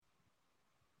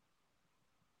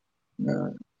Yeah.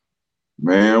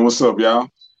 Man, what's up, y'all?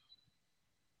 What's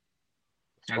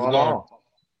How's it going going? on?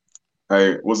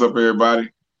 Hey, what's up, everybody?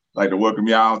 Like to welcome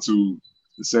y'all to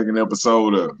the second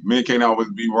episode of Men Can't Always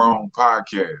Be Wrong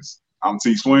podcast. I'm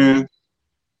T Swin.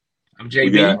 I'm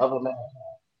We got JB.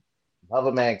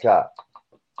 Other man cop.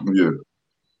 yeah,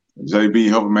 JB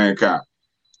Hufferman Cop.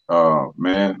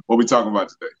 Man, what we talking about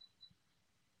today?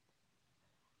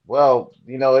 Well,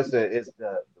 it's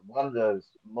the one of the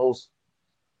most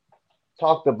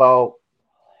talked about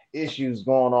issues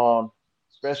going on,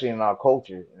 especially in our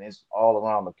culture, and it's all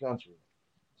around the country.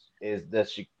 Is the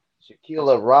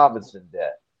Shaquilla Robinson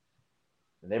death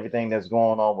and everything that's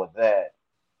going on with that,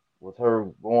 with her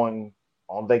going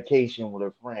on vacation with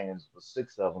her friends, with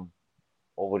six of them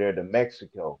over there to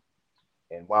Mexico.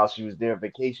 And while she was there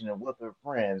vacationing with her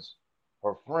friends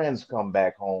come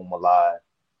back home alive,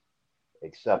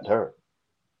 except her.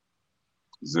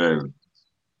 Exactly.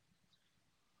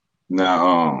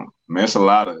 Now, man, it's a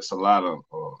lot of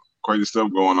crazy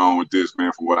stuff going on with this,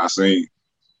 man. From what I seen,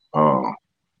 uh,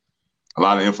 a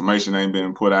lot of information ain't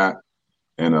been put out,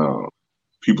 and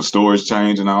people's stories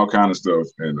change and all kind of stuff,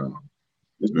 and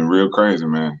it's been real crazy,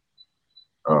 man.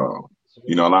 Uh,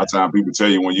 a lot of times people tell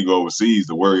you when you go overseas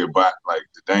to worry about like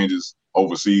the dangers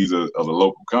overseas of the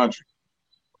local country,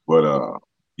 but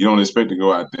you don't expect to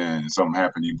go out there and something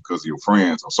happen to you because of your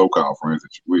friends or so-called friends that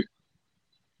you're with.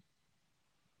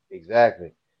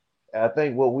 Exactly. And I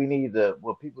think what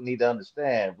people need to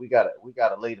understand, we gotta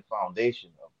lay the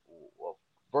foundation of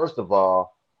first of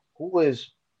all, who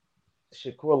is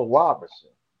Shaquilla Robertson?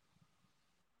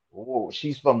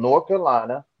 She's from North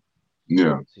Carolina.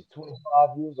 Yeah, She's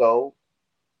 25 years old,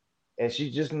 and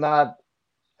she's just not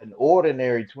an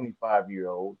ordinary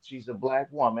 25-year-old. She's a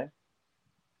black woman.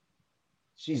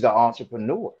 She's an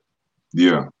entrepreneur.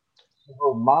 yeah,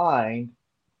 Her mind,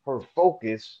 her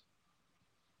focus,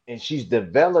 and she's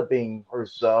developing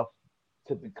herself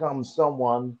to become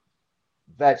someone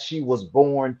that she was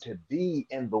born to be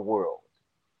in the world,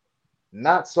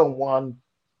 not someone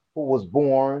who was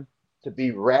born to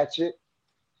be ratchet,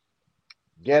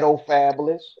 ghetto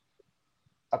fabulous,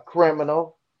 a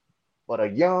criminal, but a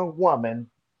young woman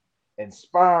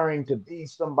inspiring to be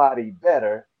somebody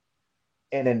better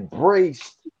and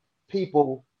embraced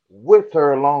people with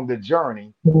her along the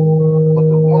journey. But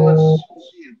the ones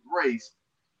she embraced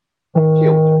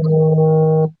killed her.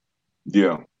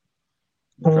 yeah.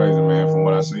 Crazy, man. From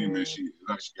what I seen, man, she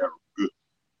got good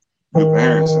good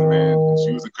parents, and man, and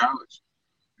she was in college.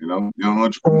 Young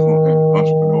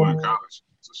entrepreneur in college,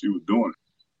 so she was doing it.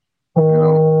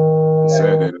 It's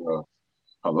sad Exactly. that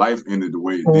her life ended the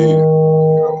way it did. It's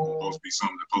supposed to be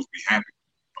something that's supposed to be happy,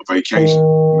 a vacation.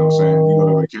 You know what I'm saying? You go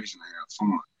to vacation and have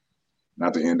fun,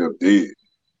 not to end up dead.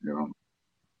 You know,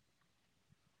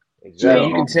 And yeah, Exactly.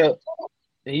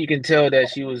 you can tell that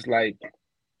she was like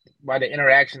by the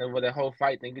interaction over the whole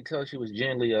fight thing. You can tell she was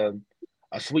genuinely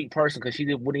a sweet person because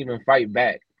wouldn't even fight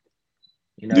back.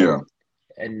 You know, yeah,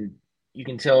 and you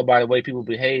can tell by the way people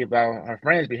behave, how her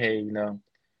friends behave.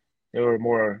 They were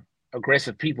more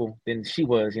aggressive people than she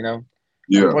was.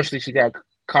 yeah, Unfortunately, she got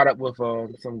caught up with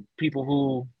some people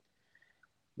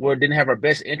who didn't have her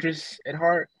best interests at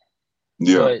heart.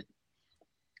 yeah, But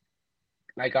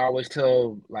like I always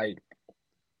tell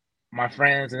my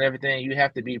friends and everything, you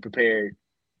have to be prepared,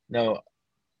 you know,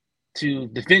 to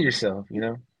defend yourself.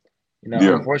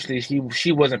 yeah. Unfortunately,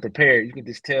 she wasn't prepared. You can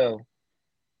just tell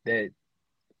that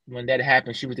when that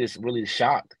happened, she was just really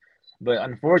shocked. But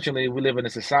unfortunately, we live in a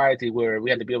society where we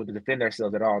have to be able to defend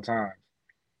ourselves at all times.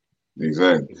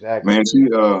 Exactly. Exactly. Man, she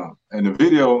in the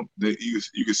video that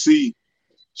you can see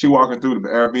she walking through the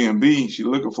Airbnb. She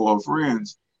looking for her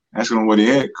friends, asking them what they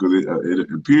had because it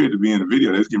appeared to be in the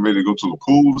video. They was getting ready to go to the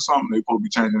pool or something. They supposed to be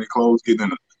changing their clothes, getting in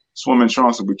the swimming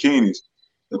trunks or bikinis. It's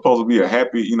supposed to be a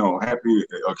happy, happy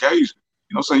occasion.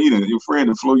 You know what I'm saying? Your friend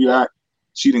that flew you out.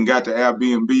 She done got the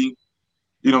Airbnb.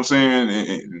 You know what I'm saying?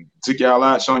 And took y'all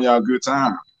out, showing y'all a good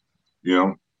time. You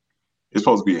know, it's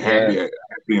supposed to be a Yeah,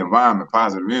 happy environment,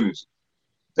 positive energy.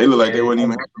 They look like they and wasn't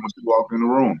even happy when she walked in the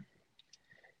room.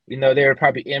 they're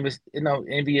probably envious,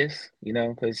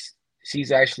 because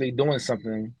she's actually doing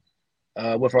something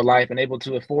with her life and able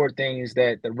to afford things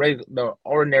that the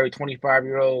ordinary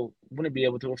 25-year-old wouldn't be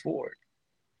able to afford.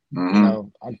 You Mm-hmm.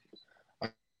 know,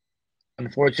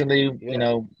 unfortunately, Yeah.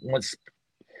 once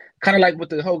kind of like with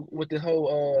the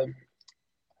whole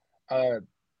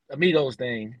amigos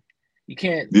thing, you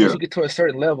can't once Yeah, you get to a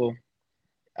certain level.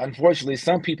 Unfortunately,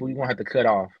 some people you gonna have to cut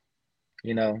off.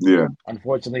 You know, yeah,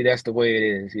 unfortunately, that's the way it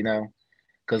is.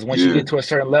 Because once you yeah, get to a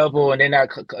certain level and they're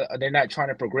not trying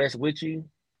to progress with you,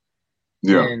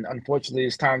 yeah, then unfortunately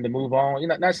it's time to move on.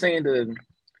 Not saying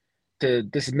to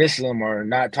dismiss them or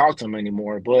not talk to them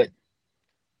anymore. But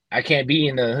I can't be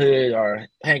in the hood or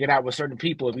hanging out with certain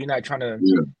people if you're not trying to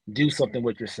Yeah. do something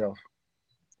with yourself.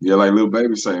 Yeah, like little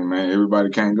baby saying, man, everybody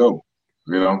can't go.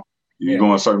 You know, you Yeah.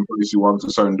 go in certain places, you walk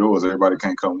through certain doors, everybody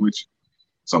can't come with you.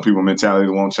 Some people mentality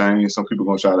won't change. Some people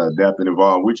gonna try to adapt and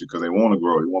evolve with you because they want to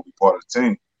grow. They want to be part of the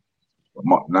team. But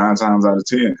 9 times out of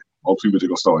 10, most people, they're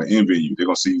gonna start envying you. They're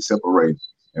gonna see you separate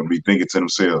and be thinking to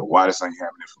themselves, why this ain't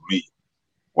happening for me?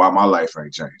 Why my life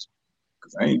ain't changing?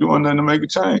 Because I ain't doing nothing to make a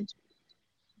change.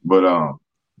 But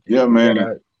yeah, You man,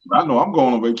 gotta. I know I'm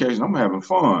going on vacation. I'm having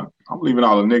fun. I'm leaving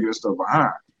all the negative stuff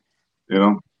behind. You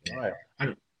know. Right.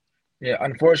 Yeah.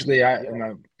 Unfortunately,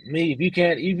 Yeah. me, if you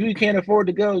can't afford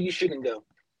to go, you shouldn't go.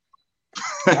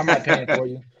 I'm not paying for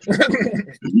you.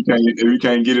 If you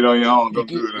can't get it on your own, You don't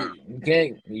can't, do it. Huh? you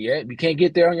can't, yeah, you can't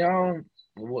get there on your own.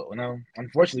 Well, no,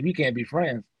 unfortunately, we can't be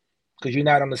friends because you're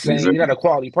not Exactly. a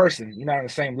quality person. You're not on the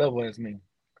same level as me.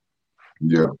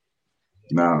 Yeah.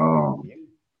 Now, Yeah.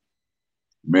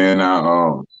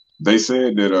 man, they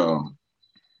said that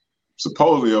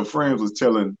supposedly her friends was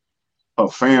telling her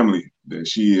family that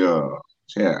she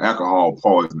had alcohol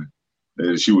poisoning,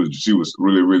 that she was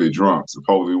really really drunk.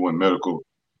 Supposedly when medical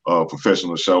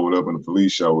professionals showed up and the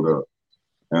police showed up,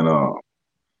 and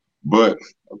but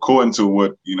according to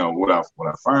what I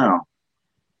found,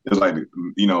 it's like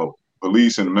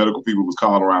police and the medical people was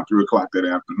called around 3 o'clock that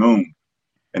afternoon,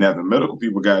 and after the medical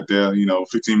people got there,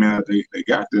 15 minutes they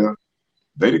got there,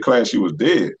 they declared she was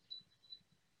dead.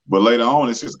 But later on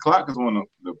at 6 o'clock is when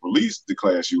the police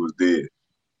declared she was dead.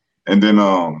 And then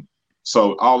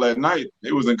so all that night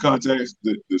they was in contact.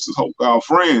 This so-called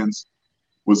friends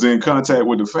was in contact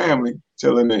with the family,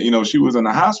 telling that she was in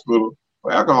the hospital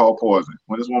for alcohol poisoning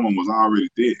when this woman was already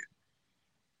dead.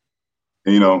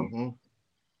 And, Mm-hmm.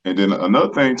 and then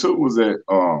another thing too was that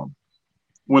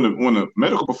when the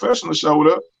medical professional showed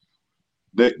up,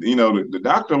 that the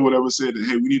doctor or whatever said that,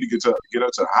 hey, we need to get her to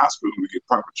the hospital to get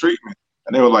proper treatment,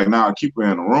 and they were like, nah, keep her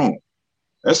in the room.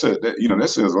 That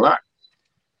says a lot.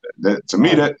 That to me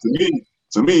Right. that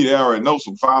to me they already know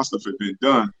some foul stuff had been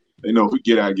done. They know if we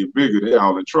get out and get bigger, they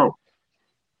all in trouble.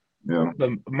 Yeah. But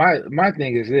my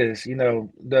thing is this,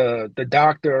 the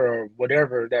doctor or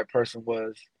whatever that person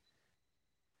was,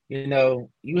 you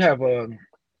have a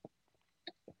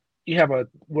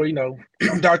where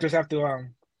doctors have to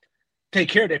take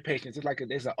care of their patients.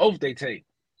 It's an oath they take.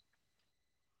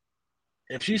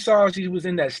 If she saw she was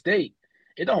in that state,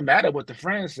 it don't matter what the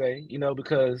friends say,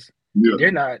 because Yeah.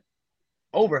 they're not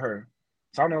over her.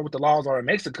 So I don't know what the laws are in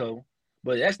Mexico,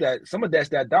 but some of that's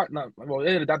that doctor. Well,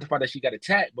 the doctor thought that she got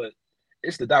attacked, but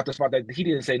it's the doctor's fault that he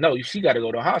didn't say no. She got to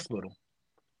go to the hospital.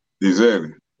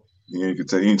 Exactly. He ain't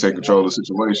take And that, control of the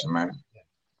situation, man.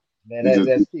 man, He just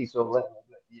that's key. So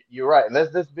you're right.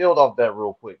 Let's build off that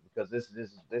real quick because this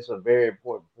is a very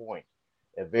important point,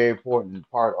 a very important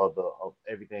part of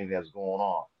everything that's going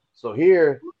on. So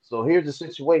here's the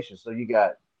situation. So you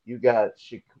got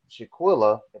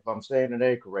Shaquilla, if I'm saying the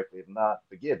name correctly, if not,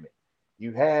 forgive me.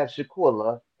 You have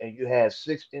Shaquilla and you have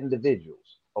six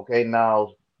individuals. Okay,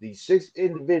 now these six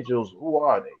individuals, who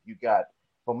are they? You got,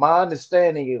 from my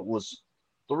understanding, it was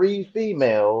three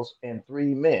females and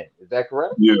three men. Is that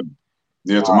correct? yeah.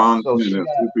 Yeah, to All right. my So understanding, she there's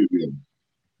got, 2 people.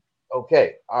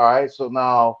 okay. All right. So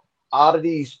now, out of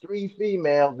these three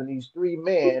females and these three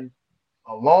men,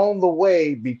 along the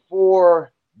way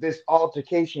before this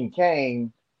altercation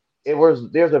came,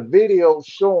 there's a video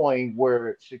showing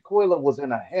where Shaquilla was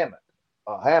in a hammock,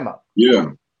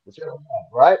 Yeah. whichever one,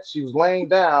 right? She was laying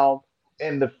down,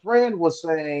 and the friend was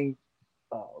saying,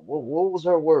 what was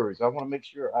her words? I want to make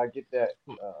sure I get that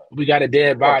We got a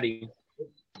dead correct. body.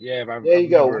 Yeah, if I There you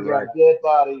go. remember it We got right. a dead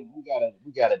body.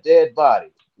 We got a dead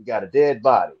body. We got a dead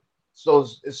body. So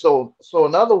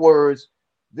in other words,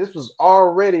 this was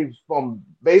already from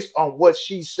based on what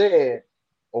she said,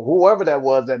 or whoever that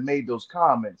was that made those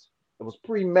comments. It was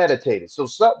premeditated. So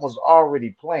something was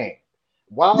already planned.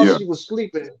 While Yeah. she was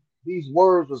sleeping, these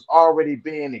words was already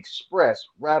being expressed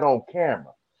right on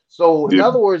camera. So in Yeah.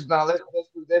 other words, now let's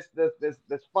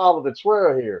follow the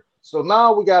trail here. So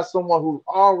now we got someone who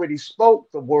already spoke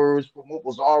the words from what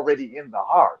was already in the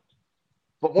heart,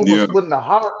 from what Yeah. was when the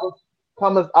heart was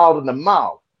coming out of the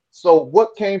mouth. So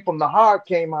what came from the heart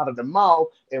came out of the mouth,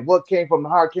 and what came from the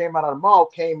heart came out of the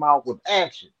mouth came out with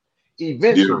action. Yeah.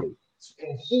 Eventually,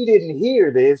 and she didn't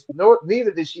hear this, nor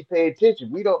neither did she pay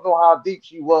attention. We don't know how deep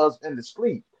she was in the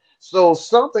sleep. So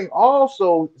something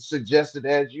also suggested,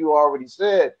 as you already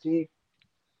said, T,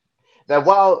 that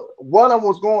while one of them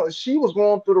was going, she was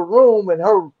going through the room, and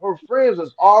her friends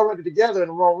was already together in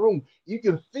the wrong room. You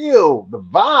can feel the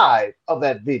vibe of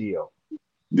that video.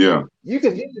 Yeah. You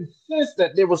can sense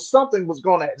that there was something was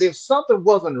gonna if something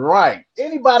wasn't right.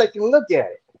 Anybody can look at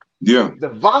it. Yeah. The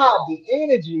vibe, the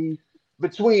energy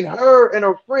between her and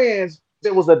her friends,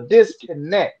 there was a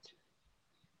disconnect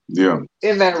Yeah.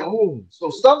 in that room. So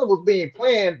something was being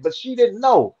planned, but she didn't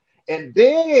know. And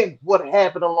then what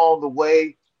happened along the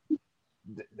way,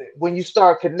 when you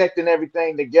start connecting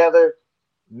everything together,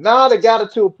 now they got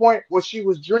it to a point where she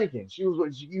was drinking.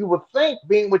 You would think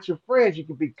being with your friends, you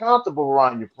could be comfortable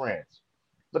around your friends,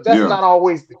 but that's Yeah. not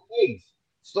always the case.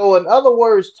 So, in other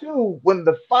words, too, when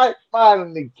the fight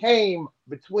finally came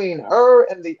between her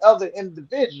and the other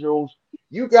individuals,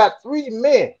 you got three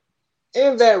men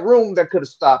in that room that could have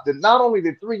stopped it. Not only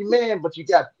the three men, but you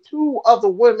got two other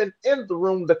women in the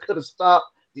room that could have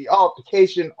stopped the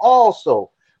altercation also.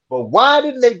 But why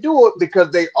didn't they do it?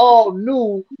 Because they all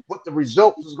knew what the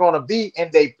result was going to be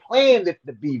and they planned it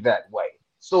to be that way.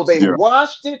 So they Yeah.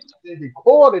 watched it, they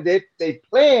recorded it, they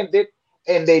planned it,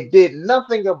 and they did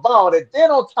nothing about it.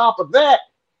 Then, on top of that,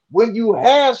 when you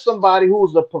have somebody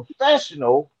who's a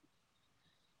professional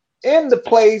in the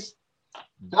place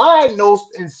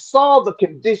diagnosed and saw the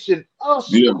condition of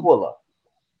Yeah. Shaquilla.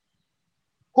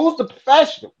 Who's the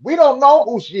professional? We don't know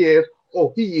who she is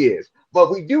or he is,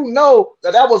 but we do know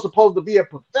that that was supposed to be a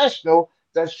professional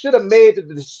that should have made the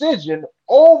decision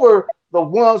over the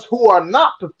ones who are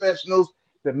not professionals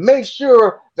to make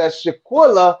sure that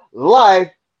Shaquilla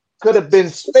life could have been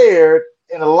spared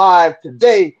and alive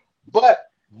today,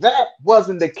 but that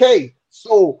wasn't the case.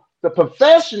 So the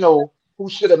professional who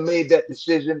should have made that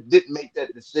decision didn't make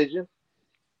that decision.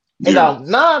 And Yeah.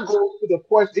 now goes to the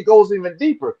question, it goes even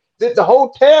deeper. Did the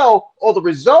hotel or the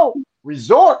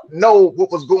resort know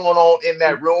what was going on in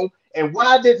that room? And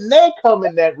why didn't they come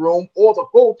in that room or the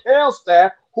hotel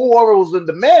staff, whoever was in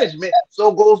the management? So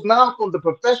it goes now from the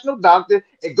professional doctor,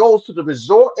 it goes to the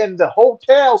resort and the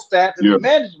hotel staff and the Yeah.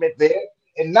 management there.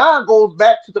 And now it goes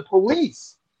back to the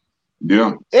police.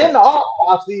 Yeah. In the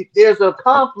autopsy, there's a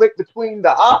conflict between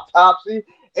the autopsy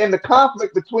and the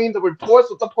conflict between the reports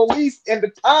of the police and the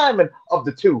timing of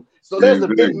the two. So there's a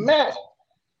big Exactly. mess.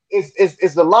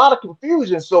 It's a lot of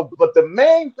confusion. So, but the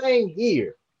main thing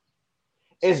here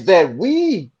is that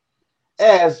we,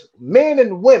 as men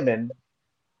and women,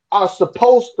 are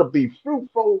supposed to be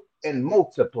fruitful and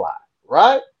multiply,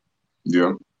 right?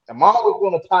 Yeah. I'm always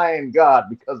going to tie in God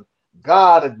because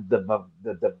God is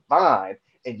the divine,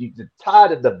 and you tie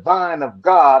the divine of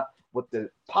God with the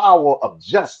power of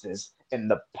justice and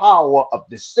the power of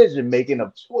decision making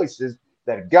of choices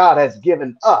that God has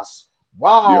given us. Yeah.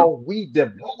 While we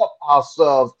develop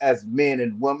ourselves as men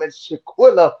and women,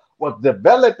 Shaquilla was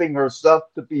developing herself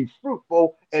to be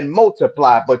fruitful and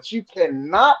multiply, but you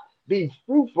cannot be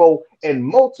fruitful and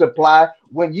multiply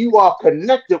when you are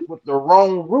connected with the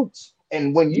wrong roots.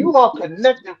 And when you are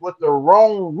connected with the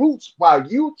wrong roots while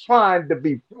you trying to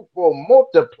be fruitful,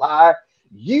 multiply,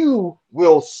 you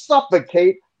will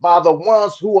suffocate by the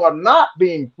ones who are not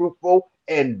being fruitful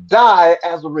and die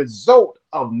as a result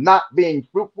of not being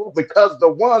fruitful because the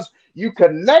ones you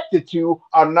connected to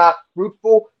are not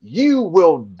fruitful. You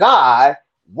will die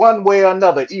one way or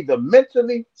another, either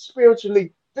mentally,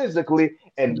 spiritually, physically.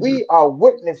 And we are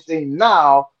witnessing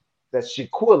now that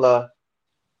Shaquilla,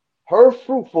 her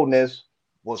fruitfulness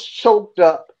was choked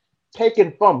up,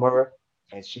 taken from her,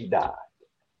 and she died.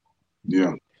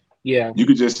 Yeah. Yeah, You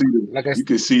could just see the like I you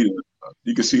could see the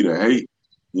you could see the hate.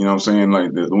 You know what I'm saying?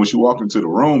 Like when she walked into the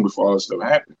room before all this stuff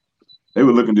happened, they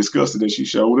were looking disgusted that she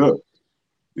showed up.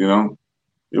 You know,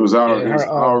 yeah it was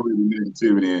her already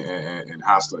negativity and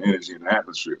hostile energy in the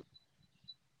atmosphere.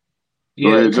 Go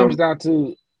yeah ahead, Joe.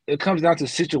 it comes down to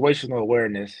situational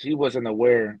awareness. She wasn't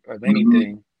aware of Hmm.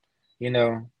 anything, you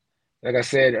know. Like I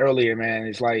said earlier, man,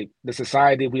 it's like the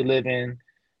society we live in.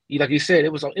 Like you said,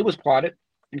 it was plotted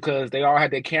because they all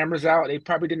had their cameras out. They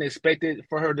probably didn't expect it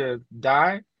for her to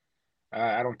die.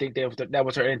 I don't think that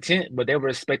was her intent, but they were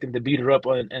expecting to beat her up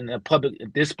in a public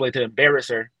display to embarrass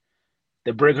her,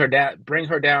 to bring her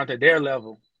down to their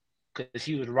level because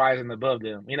she was rising above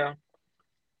them. You know,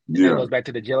 and that Yeah. goes back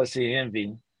to the jealousy and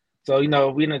envy. So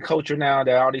we in a culture now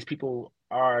that all these people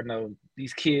are,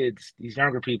 these kids, these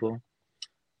younger people,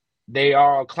 they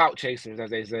are clout chasers, as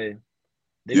they say.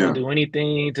 They're gonna Yeah. do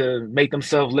anything to make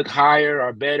themselves look higher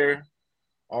or better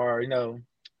or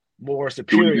more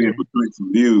Do anything superior. for clicks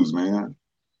and views, man.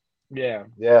 Yeah,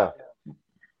 Yeah.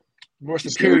 more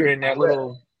Instead, superior in that Well,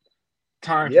 little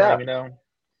time yeah. frame.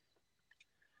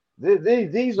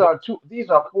 These are these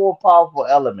are four powerful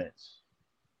elements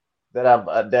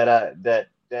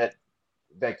that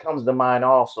that comes to mind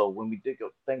also when we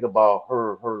think about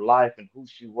her life and who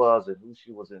she was and who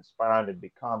she was inspiring to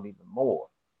become even more.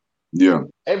 Yeah.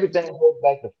 Everything goes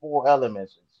back to four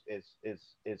elements. It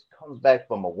comes back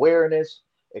from awareness.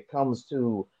 It comes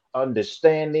to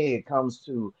understanding. It comes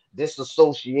to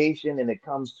disassociation, and it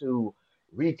comes to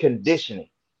reconditioning.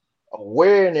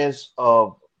 Awareness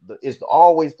of the is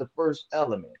always the first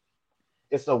element.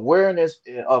 It's awareness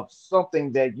of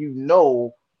something that you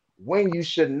know, when you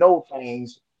should know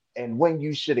things, and when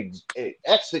you should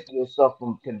exit yourself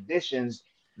from conditions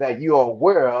that you are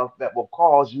aware of that will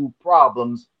cause you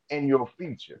problems in your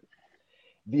future.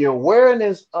 The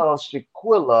awareness of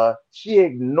Shaquilla, she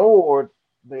ignored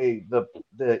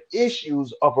the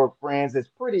issues of her friends. It's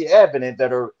pretty evident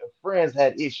that her friends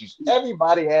had issues.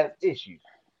 Everybody has issues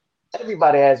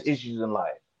in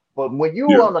life. But when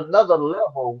you're Yeah. on another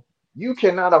level, you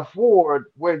cannot afford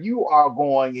where you are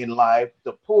going in life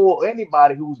to pull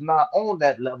anybody who's not on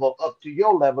that level up to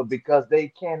your level, because they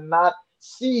cannot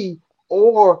see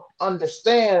or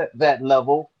understand that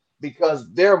level,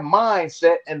 because their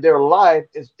mindset and their life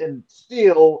is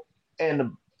still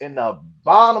in a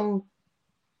bottom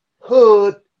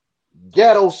hood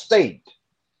ghetto state.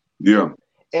 Yeah.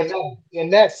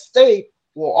 And that state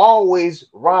will always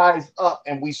rise up.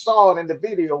 And we saw it in the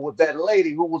video with that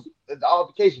lady who was in the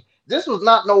altercation. This was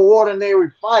not no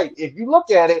ordinary fight. If you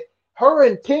look at it, her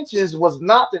intentions was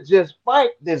not to just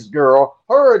fight this girl.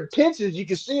 Her intentions, you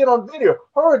can see it on video.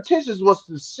 Her intentions was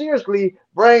to seriously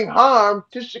bring harm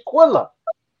to Shaquilla.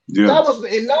 Yeah. That was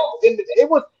enough. And it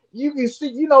was, you can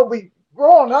see, we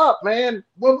growing up, man,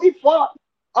 when we fought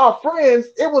our friends,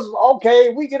 it was okay.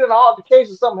 We get in an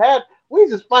altercation, something happened, we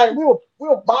just fight, we'll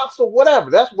box or whatever.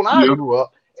 That's when I Yeah. grew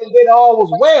up, and then all was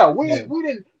well. Yeah.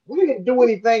 We didn't do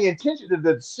anything intentional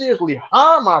to seriously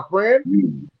harm our friend.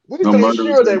 Mm. We just No made murderous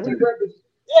sure that intent.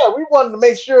 yeah, we wanted to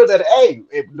make sure that, hey,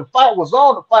 if the fight was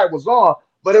on, the fight was on,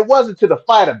 but it wasn't to the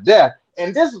fight of death.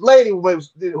 And this lady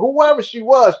was, whoever she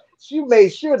was, she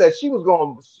made sure that she was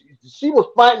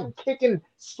fighting, kicking,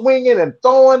 swinging, and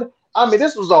throwing. I mean,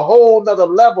 this was a whole nother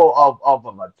level of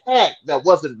an attack that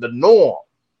wasn't the norm.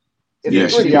 It's Yeah, Yeah.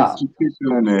 she pretty Yeah. kicked obvious. she kicked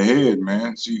her in the head,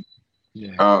 man. She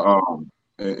Yeah.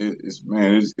 it's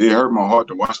man, it hurt my heart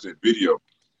to watch that video.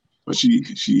 But she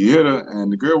hit her,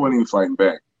 and the girl wasn't even fighting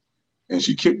back, and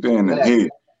she kicked her in the Exactly.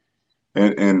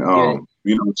 head. And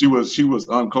Yeah. she was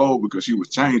unclothed because she was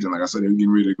changing. Like I said, they were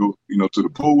getting ready to go, to the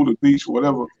pool, the beach,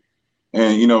 whatever.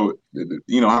 And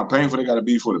how painful they got to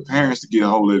be for the parents to get a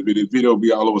hold of the video. Video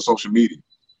be all over social media,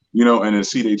 and to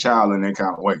see their child in that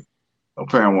kind of way. No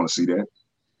parent want to see that,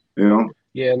 you know.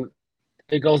 Yeah.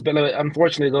 It goes back.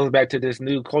 Unfortunately, it goes back to this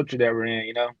new culture that we're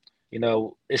in.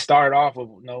 It started off with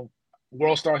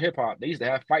world star hip hop. They used to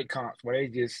have fight comps where they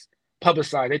just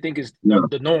publicize. They think it's Yeah,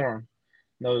 the norm.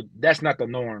 No, that's not the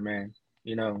norm, man.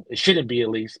 It shouldn't be, at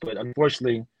least. But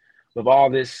unfortunately, with all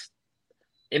this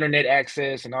internet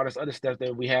access and all this other stuff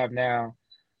that we have now,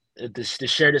 to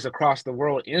share this across the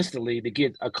world instantly to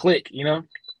get a click.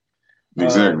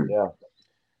 exactly, Um, Yeah.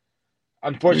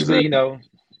 Unfortunately, exactly.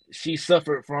 she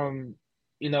suffered from,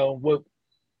 what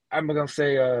I'm gonna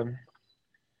say.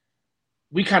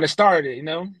 We kind of started it,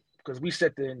 because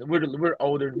we're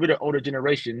the older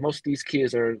generation. Most of these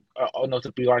kids are old enough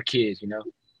to be our kids.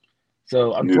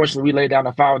 So Yeah, unfortunately, we lay down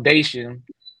a foundation,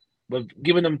 but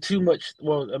giving them too much.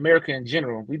 Well, America in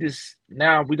general, we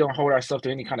don't hold ourselves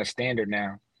to any kind of standard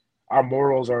now. Our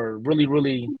morals are really,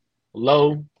 really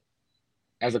low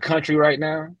as a country right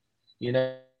now. You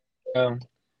know,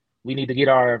 we need to get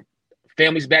our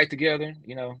families back together.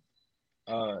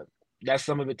 Uh, that's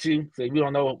some of it too. So we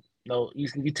don't know. No,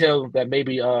 you tell that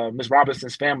maybe Miss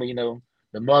Robinson's family,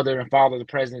 the mother and father, the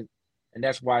president, and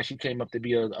that's why she came up to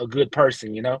be a good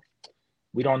person.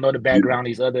 We don't know the yeah, background of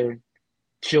these other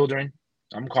children.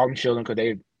 I'm calling them children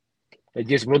because they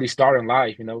just really starting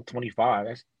life. 25.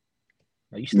 That's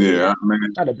you still yeah. I mean,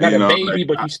 not a like baby,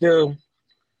 but you still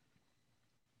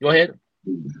go ahead.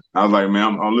 I was like,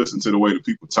 man, I'm listening to the way the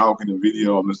people talk in the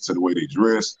video. I'm listening to the way they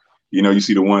dress. You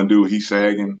see the one dude, he's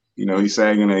sagging. He's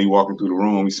sagging and he walking through the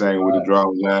room. He's sagging with the Right.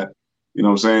 drawers at. You know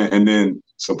what I'm saying? And then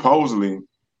supposedly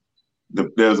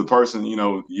there's a person,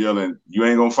 yelling, "You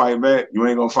ain't gonna fight back. You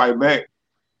ain't gonna fight back."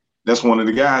 That's one of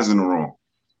the guys in the room.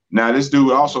 Now this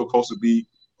dude also Mhm. supposed to be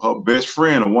her best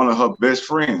friend or one of her best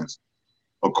friends.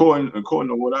 According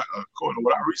to what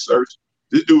I researched,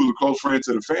 this dude was a close friend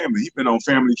to the family. He'd been on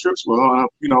family trips with her, her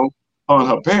and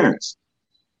her parents.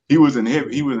 He was in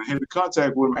heavy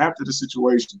contact with him after the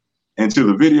situation until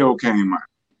the video came out.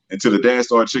 Until the dad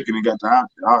started checking and got the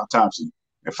autopsy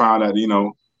and found out,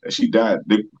 that she died.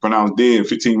 They pronounced dead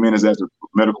 15 minutes after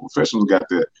medical professionals got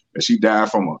there. That she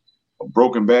died from a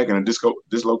broken back and a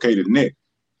dislocated neck.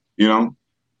 You know,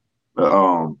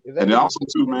 and then The also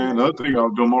too, thing man. The is, other thing I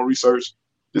was doing more research.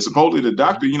 supposedly the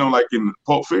doctor, like in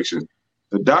Pulp Fiction,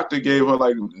 the doctor gave her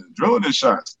like adrenaline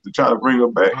shots to try to bring her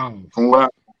back. Um, From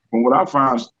what I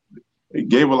found, they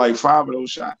gave her like 5 of those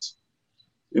shots.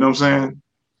 You know what I'm saying?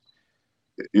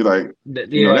 You're like,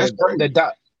 yeah, that's crazy. the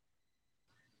doc,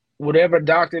 whatever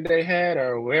doctor they had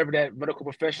or wherever that medical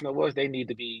professional was, they need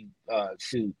to be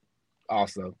sued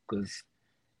also because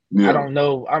I Yeah, don't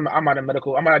know. I'm not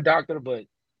a doctor, but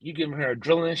you giving her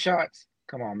adrenaline shots?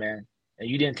 Come on, man. And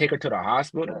you didn't take her to the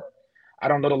hospital? I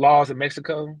don't know the laws of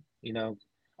Mexico.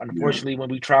 yeah, Unfortunately, when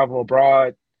we travel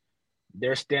abroad,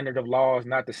 their standard of law is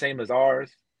not the same as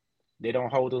ours. They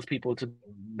don't hold those people to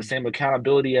the same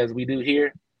accountability as we do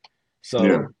here.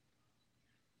 yeah, So,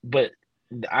 but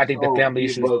I think the So family yeah,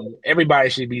 should, but everybody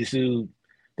should be sued.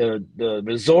 The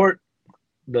resort,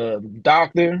 the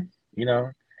doctor,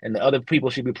 and the other people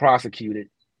should be prosecuted.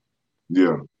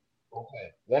 yeah.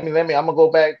 okay. Let me. I'm gonna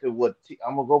go back to what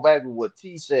I'm gonna go back to what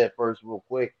T said first, real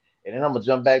quick, and then I'm gonna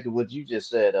jump back to what you just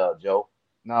said, Joe.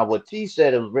 Now, what T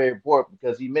said, it was very important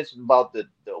because he mentioned about the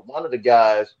one of the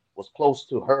guys was close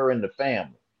to her and the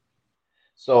family.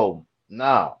 So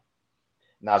now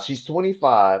she's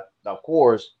 25. Of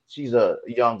course, she's a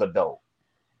young adult,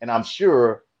 and I'm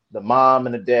sure the mom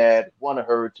and the dad wanted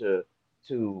her to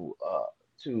uh,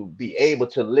 to be able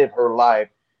to live her life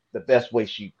the best way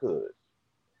she could.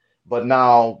 But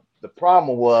now the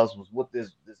problem was with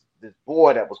this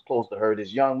boy that was close to her,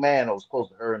 this young man that was close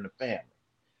to her and the family.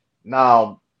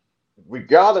 Now,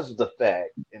 regardless of the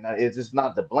fact, and it's just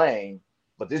not the blame,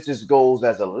 but this just goes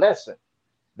as a lesson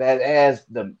that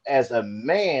as a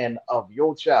man of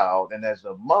your child and as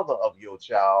a mother of your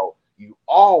child, you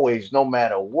always, no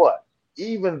matter what,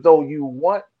 even though you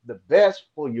want the best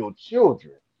for your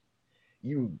children,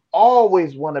 you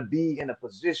always want to be in a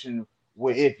position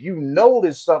where if you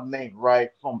notice something ain't right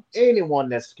from anyone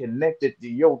that's connected to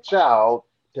your child,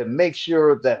 to make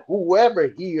sure that whoever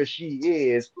he or she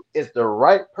is the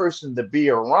right person to be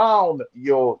around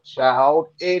your child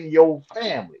and your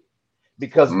family,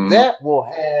 because Mm-hmm. that will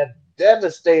have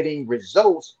devastating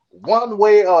results one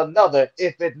way or another.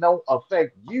 If it don't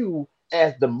affect you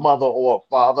as the mother or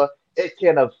father, it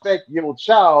can affect your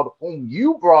child whom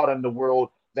you brought in the world.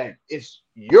 That it's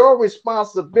your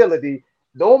responsibility,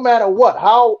 no matter what,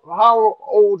 how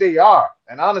old they are.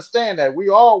 And I understand that we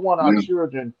all want our Yeah,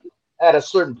 children at a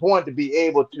certain point to be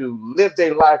able to live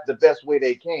their life the best way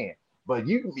they can. But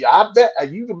I bet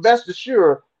you can best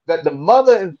assure that the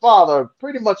mother and father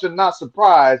pretty much are not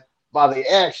surprised by the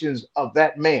actions of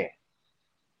that man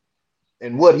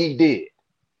and what he did.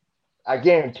 I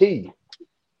guarantee you.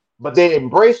 But they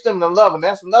embraced them and love, and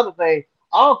that's another thing.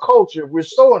 Our culture, we're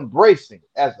so embracing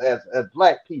as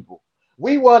black people.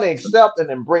 We want to accept and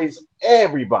embrace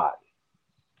everybody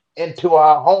into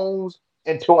our homes,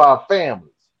 into our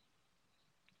families.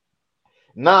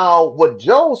 Now, what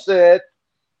Joe said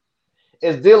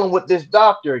is dealing with this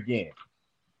doctor again.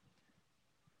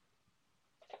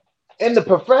 In the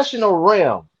professional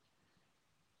realm,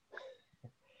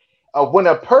 when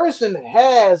a person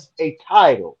has a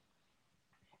title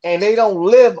and they don't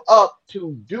live up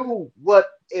to do what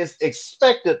is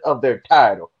expected of their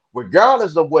title,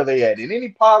 regardless of where they at in any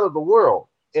part of the world.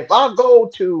 If I go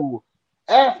to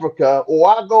Africa or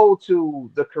I go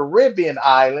to the Caribbean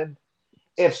island,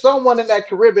 if someone in that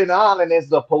Caribbean island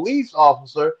is a police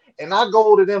officer and I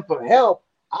go to them for help,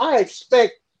 I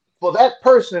expect for that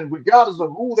person, regardless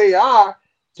of who they are,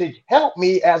 to help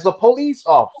me as a police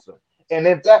officer. And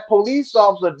if that police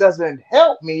officer doesn't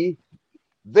help me,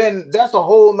 then that's a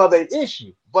whole nother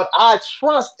issue. But I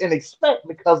trust and expect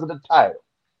because of the title.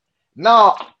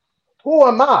 Now, who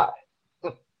am I?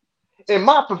 In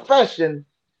my profession,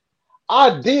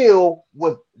 I deal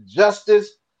with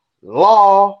justice,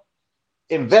 law,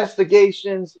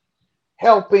 investigations,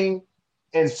 helping,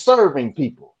 and serving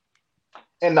people.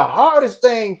 And the hardest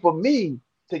thing for me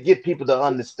to get people to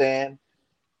understand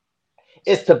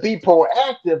is to be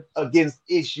proactive against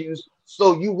issues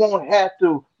so you won't have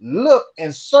to look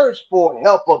and search for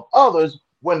help of others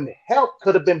when help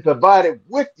could have been provided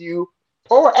with you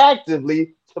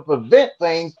proactively to prevent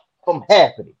things from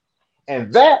happening.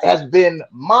 And that has been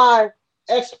my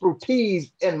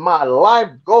expertise and my life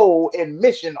goal and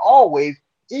mission always,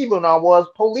 even when I was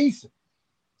policing,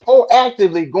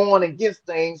 proactively going against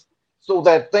things so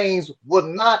that things would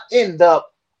not end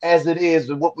up as it is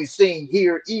and what we're seeing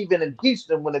here, even in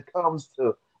Houston, when it comes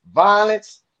to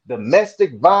violence,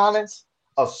 domestic violence,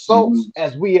 mm-hmm. assaults,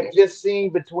 as we have just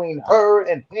seen between her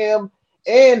and him,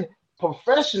 and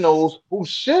professionals who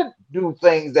should do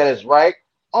things that is right.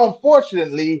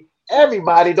 Unfortunately,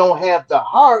 everybody don't have the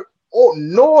heart or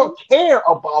nor care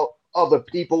about other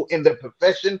people in the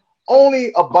profession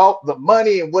only about the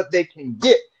money and what they can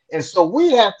get. And so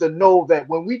we have to know that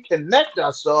when we connect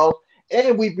ourselves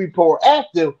and we be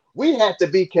proactive, we have to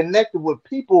be connected with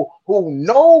people who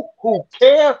know, who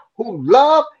care, who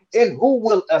love, and who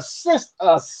will assist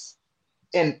us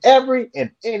in every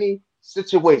and any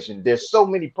situation. There's so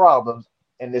many problems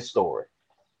in this story.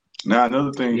 Now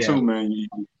another thing Yeah. too, man.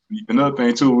 Another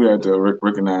thing too, we have to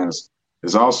recognize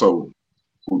is also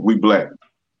we black.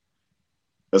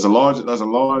 There's a large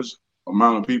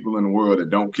amount of people in the world that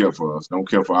don't care for us, don't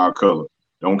care for our color,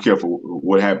 don't care for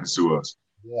what happens to us.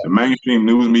 Yeah. The mainstream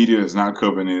news media is not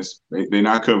covering this. They're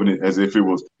not covering it as if it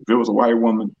was a white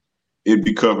woman, it'd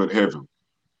be covered heavily.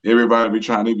 Everybody be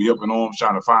trying to be up in arms,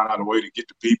 trying to find out a way to get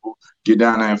the people, get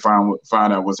down there and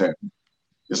find out what's happening.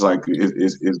 It's like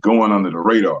it's going under the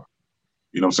radar.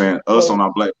 You know what I'm saying? Us on Well,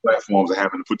 our black platforms are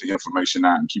having to put the information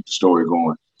out and keep the story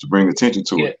going to bring attention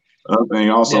to Yeah. it. Another thing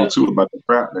also Yeah. too about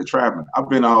the traveling. I've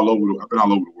been all over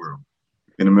the world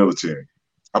in the military.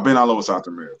 I've been all over South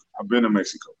America. I've been to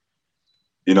Mexico.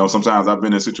 You know, sometimes I've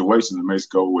been in situations in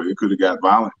Mexico where it could have got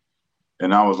violent.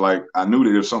 And I was like, I knew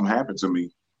that if something happened to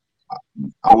me,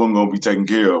 I wasn't gonna be taken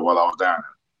care of while I was down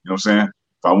there. You know what I'm saying?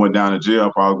 If I went down to jail,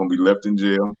 I probably gonna be left in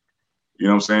jail. You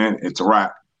know what I'm saying? It's a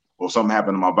wrap. Or something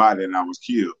happened to my body and I was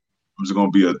killed. I'm just gonna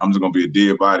be a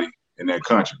dead body in that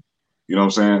country. You know what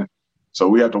I'm saying? So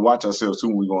we have to watch ourselves too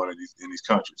when we go into these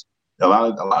countries. A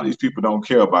lot of these people don't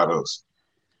care about us.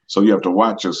 So you have to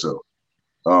watch yourself.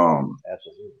 Um,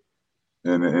 absolutely.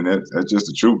 and that's just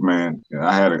the truth, man. And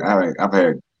I've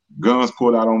had guns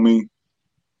pulled out on me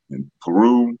in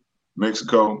Peru,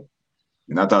 Mexico,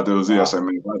 and I thought that was it. I Wow. said,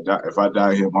 man, if I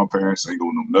die here, my parents ain't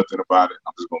gonna know nothing about it.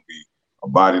 I'm just gonna be a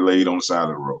body laid on the side of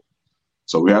the road.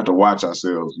 So we have to watch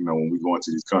ourselves, when we go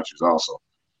into these countries also,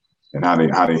 and how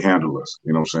they handle us.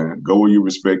 You know what I'm saying? Go where you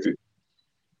respect it.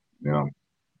 You know.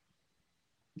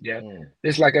 Yeah. Mm.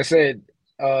 Just like I said,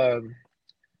 um,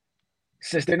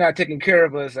 since they're not taking care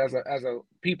of us as a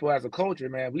people, as a culture,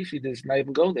 man, we should just not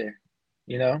even go there.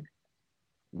 You know,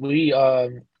 we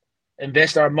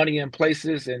invest our money in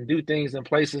places and do things in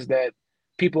places that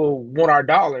people want our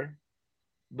dollar,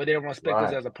 but they don't respect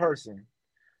us Right. as a person.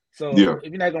 So Yeah.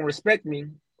 if you're not gonna respect me,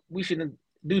 we shouldn't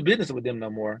do business with them no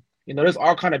more. You know, there's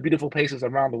all kind of beautiful places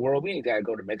around the world. We ain't gotta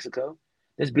go to Mexico.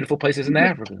 There's beautiful places in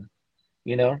Africa.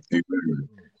 You know, Exactly.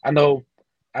 I know,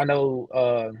 I know.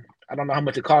 I don't know how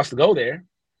much it costs to go there,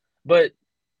 but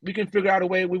we can figure out a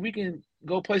way where we can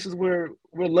go places where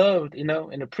we're loved,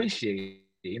 and appreciated.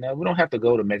 We don't have to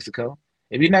go to Mexico.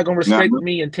 If you're not gonna respect Now,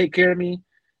 me and take care of me,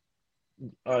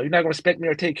 you're not gonna respect me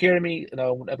or take care of me.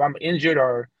 If I'm injured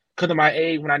or come to my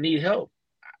aid when I need help,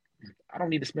 I don't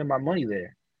need to spend my money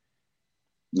there.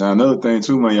 now another thing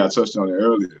too, man, y'all touched on it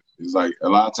earlier. Is like a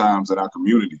lot of times in our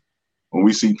community, when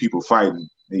we see people fighting,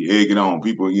 they egg it on.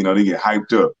 People, they get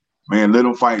hyped up. Man, let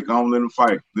them fight. Go on, let them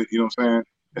fight. You know what I'm saying?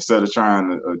 Instead of trying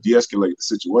to de-escalate the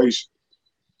situation.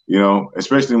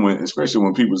 Especially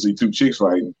when people see two chicks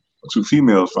fighting or two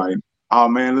females fighting. Oh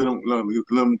man, let them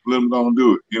go and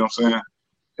do it. You know what I'm saying?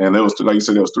 And there was, like you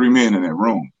said, there was three men in that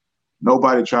room.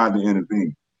 Nobody tried to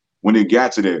intervene. When it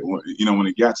got to that,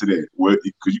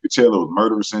 because you could tell it was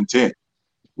murderous intent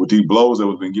with these blows that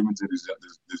was been given to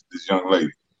this young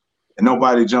lady, and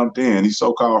nobody jumped in. These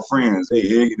so-called friends, they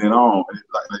egging it on,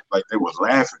 like they was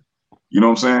laughing. You know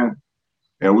what I'm saying?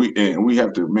 And we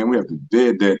have to, man, we have to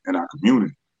dead that in our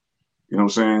community. You know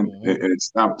what I'm saying? Hmm. And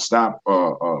stop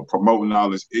promoting all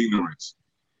this ignorance.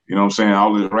 You know what I'm saying?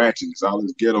 All this ratchetness, all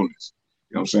this ghettoness.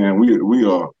 You know what I'm saying?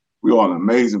 We are an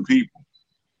amazing people,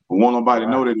 but won't nobody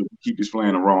know Right. that if we keep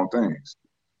displaying the wrong things.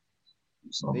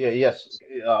 So Yeah. Yes.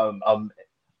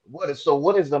 What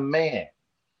is a man?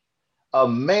 A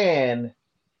man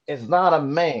is not a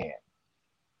man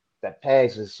that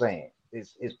pags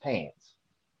his pants.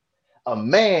 A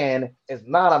man is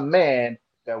not a man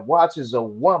that watches a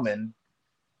woman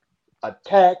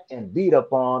attack and beat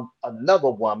upon another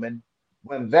woman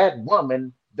when that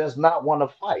woman does not want to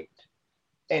fight,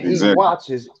 and he exactly,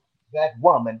 watches that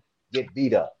woman get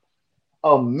beat up.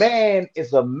 A man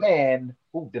is a man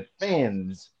who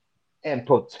defends and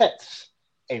protects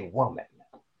a woman.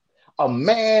 A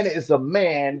man is a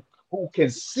man who can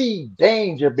see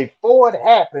danger before it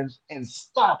happens and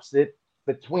stops it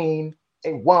between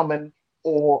a woman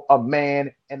or a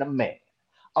man and a man.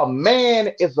 A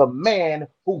man is a man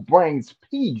who brings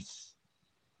peace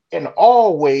and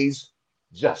always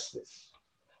justice.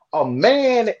 A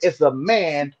man is a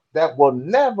man that will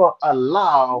never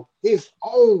allow his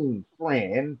own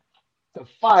friend to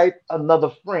fight another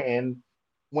friend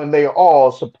when they are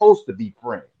all supposed to be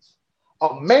friends.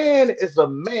 A man is a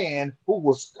man who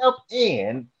will step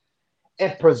in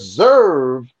and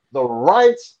preserve the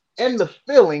rights and the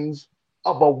feelings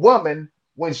of a woman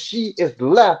when she is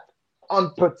left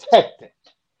unprotected.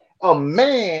 A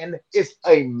man is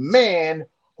a man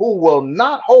who will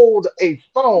not hold a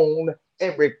phone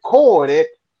and record it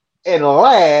and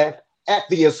laugh at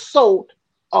the assault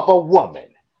of a woman.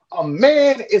 A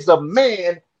man is a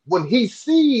man when he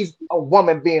sees a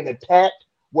woman being attacked,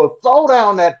 will throw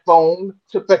down that phone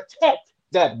to protect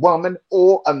that woman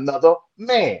or another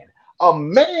man. A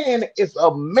man is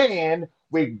a man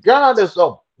regardless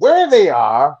of where they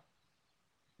are,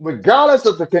 regardless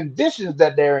of the conditions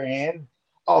that they're in.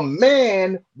 A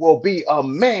man will be a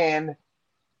man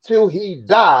till he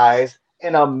dies,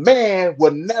 and a man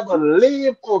will never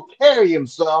live or carry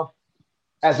himself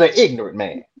as an ignorant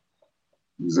man.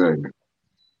 Exactly.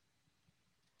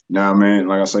 Now, man,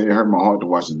 like I say, it hurt my heart to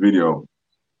watch this video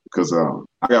because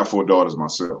I got 4 daughters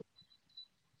myself.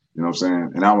 You know what I'm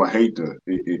saying? And I would hate to,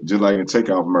 just like in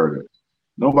takeout murder.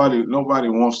 Nobody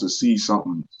wants to see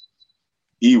something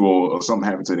evil or something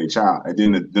happen to their child and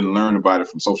then learn about it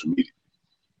from social media.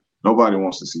 Nobody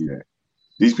wants to see that.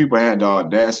 These people had the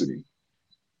audacity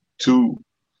to,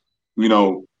 you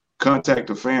know, contact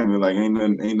the family like ain't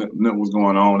nothing was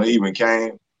going on. They even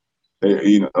came.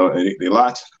 They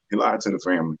lied to the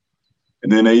family,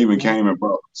 and then they even came and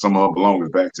brought some of her belongings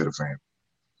back to the family.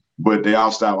 But they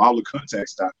all stopped. All the contact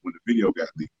stopped when the video got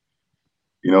leaked.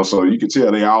 You know, so you can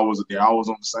tell they always on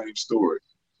the same story.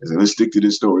 They said, let's stick to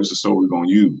this story. It's the story we're gonna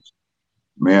use.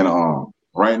 Man,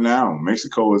 right now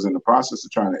Mexico is in the process of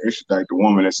trying to extradite the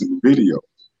woman that's in the video.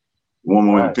 The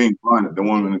woman in the pink bonnet. The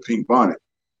woman in the pink bonnet.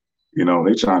 You know,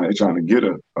 they trying to get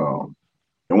her.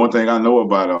 And one thing I know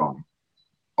about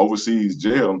overseas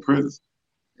jail and prisons,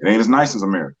 it ain't as nice as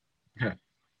America. You know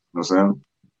what I'm saying?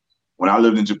 When I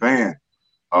lived in Japan,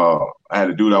 I had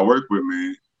a dude I worked with,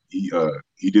 man.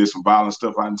 He did some violent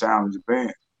stuff out in town in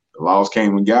Japan. The laws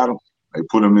came and got him. They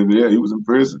put him in there. He was in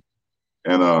prison.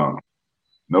 And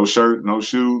no shirt, no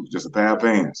shoes, just a pair of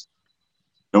pants.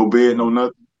 No bed, no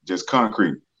nothing, just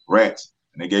concrete, rats.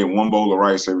 And they gave him 1 bowl of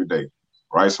rice every day,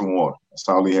 rice and water. That's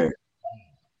all he had.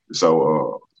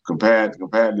 So compared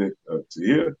to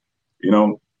here, you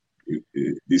know,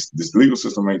 this legal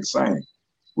system ain't the same.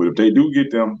 But if they do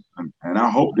get them, and I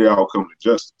hope they all come to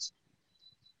justice.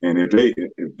 And if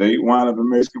they wind up in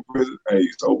Mexican prison, hey,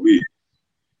 so be it.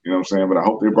 You know what I'm saying? But I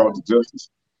hope they brought to justice,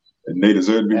 and they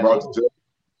deserve to be brought to justice.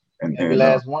 Every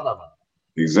last one of them.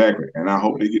 Exactly. And I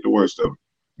hope they get the worst of it.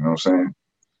 You know what I'm saying?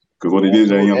 Because what they did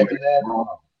to that young lady was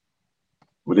wrong.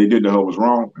 What they did to her was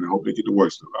wrong, and I hope they get the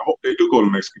worst of it. I hope they do go to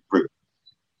Mexican prison.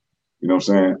 You know what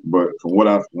I'm saying? But from what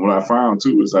I found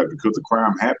too is like because the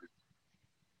crime happened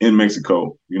in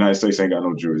Mexico, the United States ain't got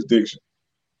no jurisdiction.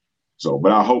 So,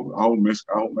 but I hope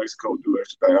Mexico do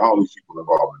extradite all these people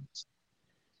involved in this.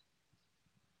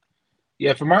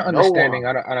 Yeah, from my understanding,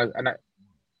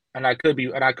 and I could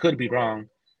be wrong,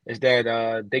 is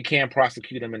that they can't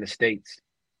prosecute them in the states.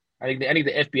 I think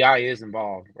the FBI is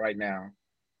involved right now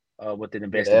with an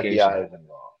investigation. The FBI is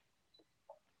involved.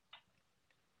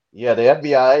 Yeah, the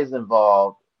FBI is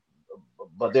involved,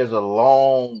 but there's a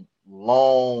long,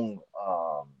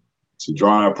 it's a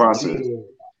drawn out process.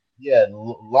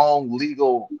 Long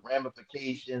legal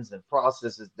ramifications and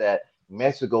processes that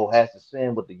Mexico has to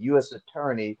send with the U.S.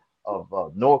 Attorney of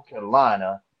North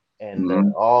Carolina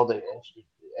and all the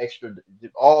extra,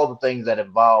 all the things that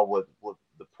involve with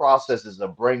the processes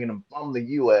of bringing them from the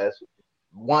U.S.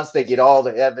 Once they get all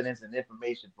the evidence and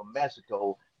information from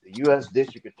Mexico, the U.S.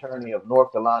 District Attorney of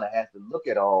North Carolina has to look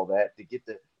at all that to get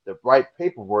the right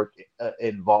paperwork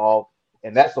involved,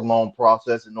 and that's a long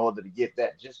process in order to get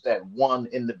that one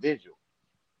individual.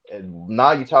 And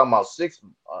now you're talking about 6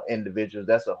 individuals.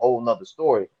 That's a whole nother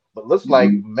story. But looks like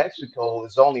Mexico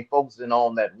is only focusing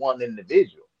on that one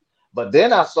individual. But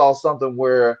then I saw something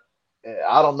where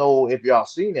I don't know if y'all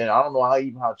seen it. I don't know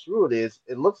how true it is.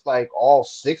 It looks like all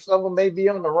 6 of them may be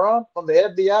on the run from the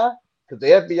FBI because the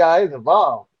FBI is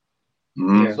involved.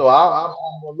 So I'm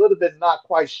a little bit not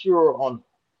quite sure on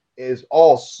is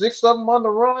all 6 of them on the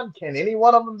run. Can any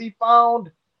one of them be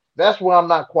found? That's where I'm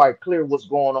not quite clear what's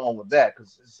going on with that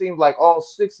because it seems like all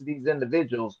 6 of these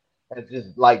individuals have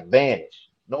just like vanished.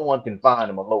 No one can find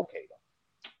them or locate them.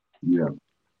 Yeah.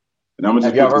 And I'm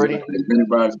gonna just put this,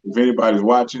 if anybody's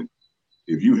watching,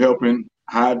 if you helping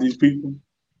hide these people,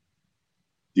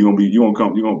 you're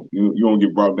gonna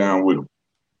get brought down with them.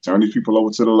 Turn these people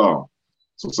over to the law,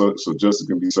 so justice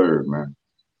can be served, man.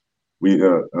 We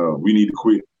need to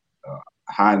quit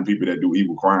hiding people that do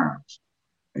evil crimes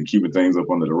and keeping things up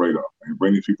under the radar and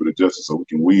bring these people to justice so we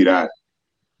can weed out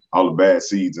all the bad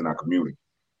seeds in our community.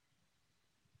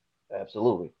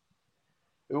 Absolutely.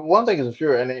 One thing is for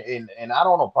sure, and I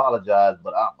don't apologize,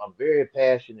 but I'm very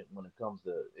passionate when it comes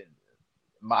to.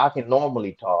 I can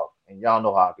normally talk, and y'all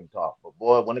know how I can talk, but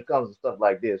boy, when it comes to stuff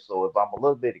like this, so if I'm a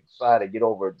little bit excited, get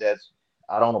over it. That's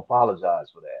I don't apologize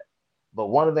for that. But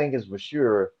one thing is for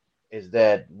sure is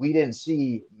that we didn't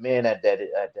see men at that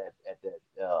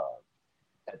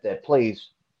place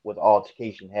with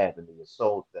altercation happened, the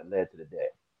assault that led to the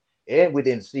death, and we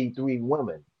didn't see three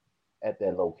women at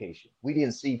that location. We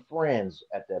didn't see friends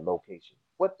at that location.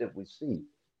 What did we see?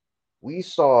 We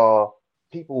saw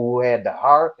people who had the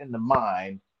heart and the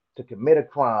mind to commit a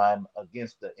crime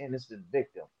against the innocent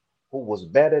victim who was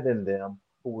better than them,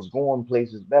 who was going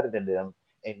places better than them,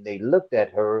 and they looked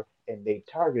at her and they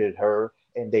targeted her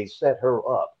and they set her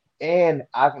up. And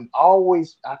I can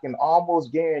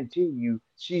almost guarantee you,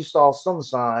 she saw some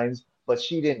signs, but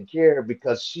she didn't care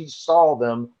because she saw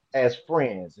them as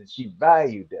friends and she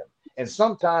valued them. And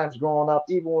sometimes growing up,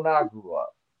 even when I grew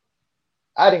up,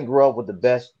 I didn't grow up with the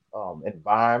best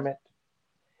environment.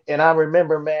 And I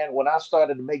remember, man, when I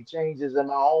started to make changes in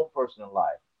my own personal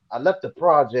life, I left the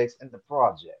projects in the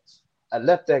projects. I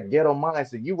left that ghetto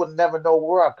mindset. You would never know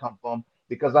where I come from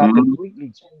because Mhm.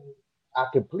 I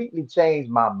completely changed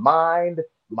my mind,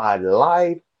 my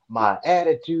life, my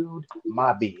attitude,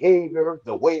 my behavior,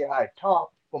 the way I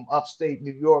talk from upstate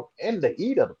New York in the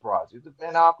heat of the project, the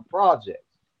Van Alka project.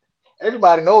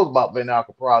 Everybody knows about Van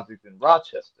Alka project in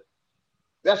Rochester.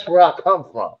 That's where I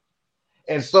come from.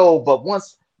 And so,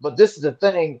 but this is the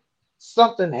thing,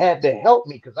 something had to help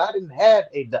me because I didn't have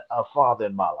a father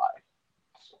in my life.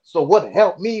 So, what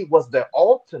helped me was the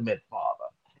ultimate father,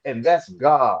 and that's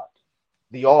God,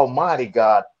 the Almighty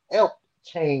God, helped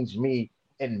change me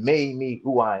and made me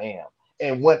who I am.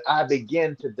 And when I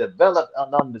began to develop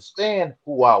and understand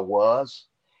who I was,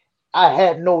 I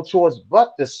had no choice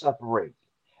but to separate.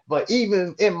 But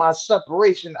even in my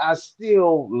separation, I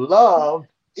still love,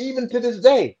 even to this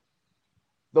day,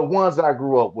 the ones I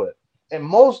grew up with, and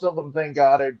most of them, thank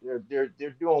God,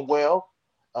 they're doing well.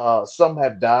 Some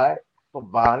have died from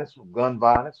violence, from gun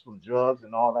violence, from drugs,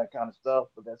 and all that kind of stuff.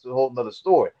 But that's a whole nother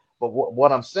story. But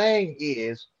what I'm saying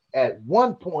is, at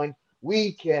one point,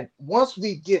 we can once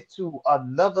we get to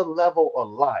another level of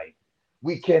life,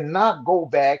 we cannot go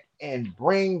back and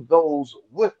bring those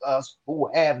with us who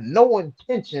have no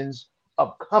intentions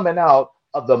of coming out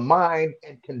of the mind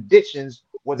and conditions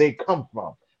where they come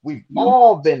from. We've Yeah.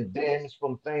 all been damaged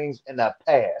from things in our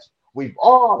past. We've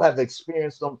all have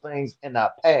experienced some things in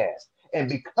our past. And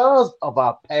because of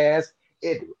our past,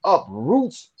 it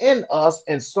uproots in us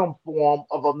in some form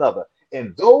of another.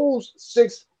 And those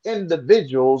six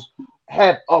individuals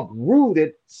have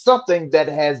uprooted something that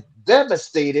has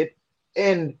devastated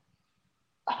and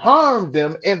harmed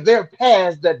them in their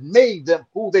past that made them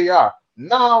who they are.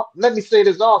 Now, let me say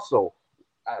this also.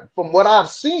 From what I've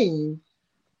seen,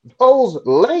 those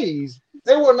ladies,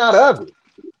 they were not ugly.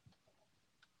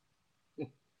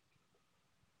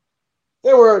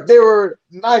 They were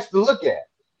nice to look at.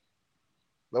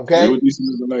 They were Okay.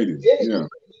 decent as the ladies. Yeah,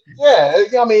 Yeah.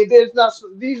 yeah. I mean, there's not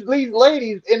these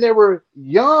ladies, and they were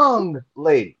young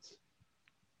ladies.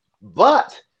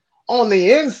 But on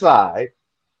the inside,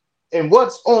 and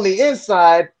what's on the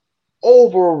inside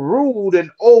overruled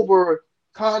and over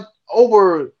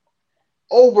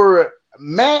over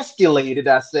masculated,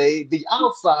 I say, the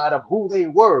outside of who they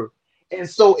were. And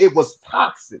so it was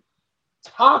toxic,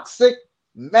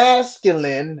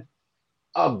 masculine,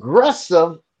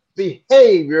 aggressive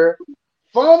behavior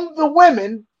from the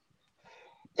women,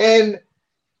 and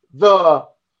the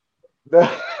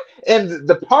the and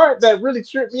the part that really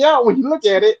tripped me out when you look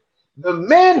at it, the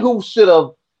men who should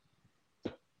have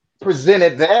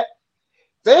presented that,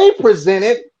 they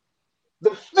presented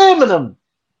the feminine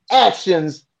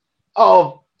actions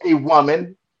of a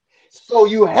woman. So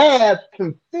you have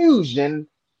confusion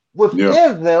Yeah.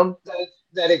 within them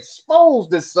that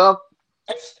exposed itself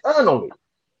externally.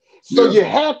 So Yeah. you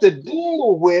have to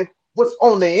deal with what's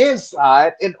on the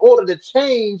inside in order to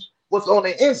change what's on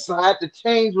the inside to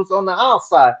change what's on the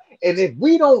outside. And if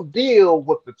we don't deal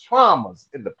with the traumas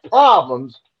and the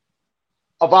problems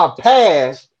of our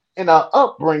past and our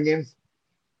upbringings,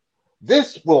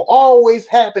 this will always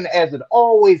happen as it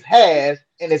always has,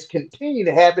 and it's continuing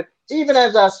to happen even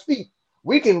as I speak.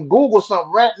 We can Google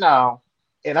something right now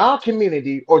in our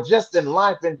community or just in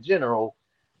life in general.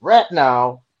 Right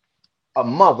now, a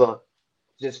mother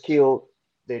just killed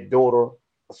their daughter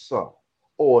or son,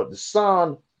 or the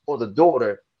son or the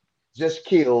daughter just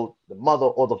killed the mother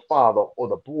or the father or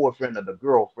the boyfriend or the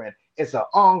girlfriend. It's an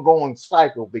ongoing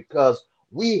cycle because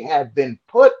we have been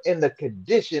put in the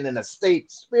condition in a state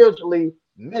spiritually,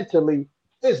 mentally,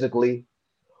 physically,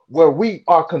 where we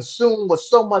are consumed with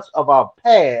so much of our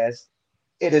past,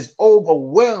 it is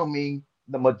overwhelming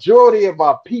the majority of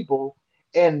our people.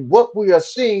 And what we are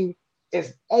seeing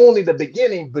is only the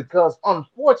beginning because,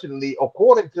 unfortunately,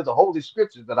 according to the Holy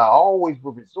Scriptures that I always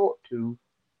will resort to,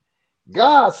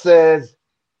 God says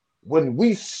when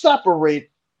we separate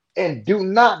and do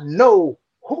not know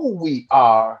who we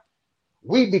are,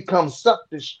 we become self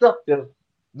destructive,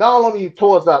 not only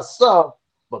towards ourselves,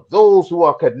 but those who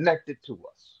are connected to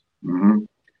us. Mm-hmm.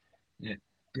 Yeah.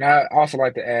 And I also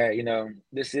like to add,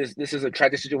 this is a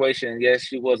tragic situation. Yes,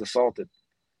 she was assaulted,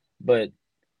 but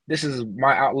this is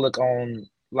my outlook on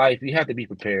life. You have to be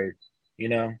prepared. You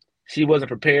know, she wasn't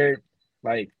prepared.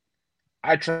 Like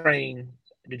I train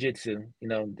jujitsu.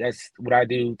 That's what I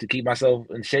do to keep myself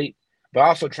in shape. But I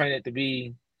also train it to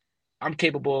be. I'm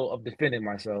capable of defending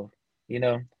myself. You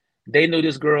know, they knew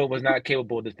this girl was not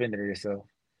capable of defending herself.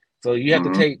 So you have to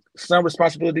Mm-hmm. take some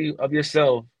responsibility of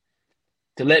yourself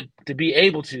to be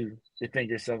able to defend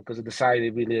yourself because of the society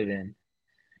we live in.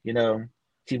 You know,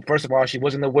 she first of all she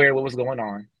wasn't aware of what was going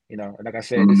on. And like I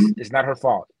said, this Mm-hmm. is not her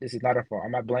fault. This is not her fault.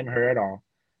 I'm not blaming her at all.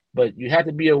 But you have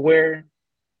to be aware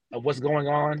of what's going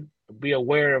on, be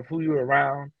aware of who you're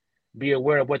around, be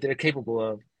aware of what they're capable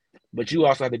of. But you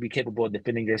also have to be capable of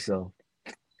defending yourself.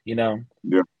 You know,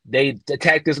 Yeah. they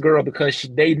attacked this girl because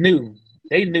they knew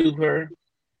her,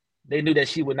 they knew that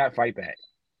she would not fight back,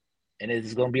 and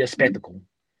it's going to be a spectacle.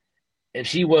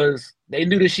 If they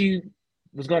knew that she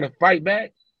was going to fight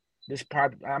back. This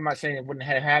probably, I'm not saying it wouldn't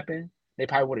have happened. They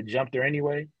probably would have jumped her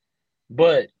anyway.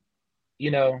 But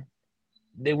you know,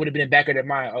 they would have been in the back of their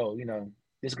mind. Oh,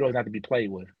 this girl's not to be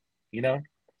played with. You know,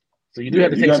 so you do Yeah.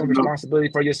 have to You take got some to know. responsibility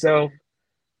for yourself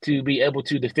to be able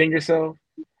to defend yourself.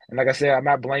 And like I said, I'm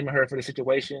not blaming her for the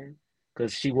situation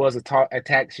because she was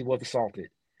attacked, she was assaulted.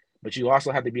 But you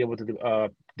also have to be able to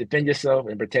defend yourself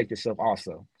and protect yourself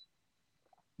also.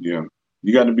 Yeah.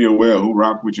 You got to be aware of who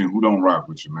rock with you and who don't rock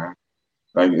with you, man.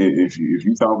 Like if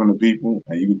you talking to people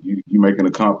and you making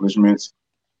accomplishments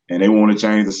and they want to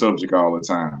change the subject all the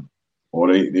time,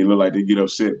 or they look like they get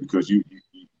upset because you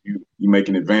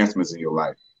making advancements in your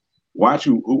life. Watch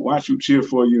who cheer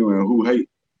for you and who hate.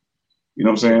 You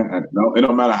know what I'm Yeah, saying? No, it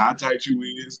don't matter how tight you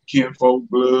is, kinfolk,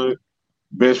 blood,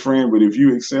 best friend, but if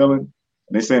you excelling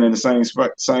and they stand in the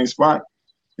same spot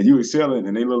and you excelling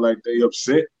and they look like they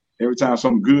upset every time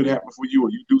something good happens for you or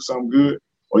you do something good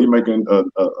or you make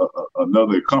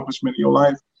another accomplishment in your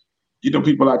life, get them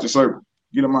people out your circle.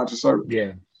 Get them out your circle.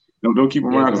 Yeah, Don't keep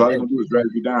them yeah, around because because all they're gonna do is drag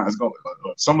you down. It's gonna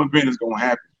some event is gonna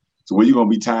happen to where you're gonna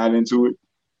be tied into it,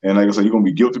 and like I said, you're gonna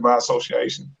be guilty by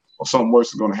association, or something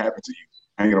worse is gonna happen to you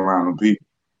hanging around them people.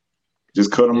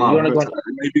 Just cut them you're off. gonna Cut go. ties.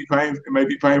 It may be painful. It may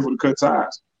be painful to cut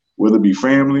ties, whether it be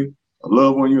family, a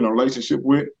loved one you're in a relationship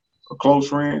with, a close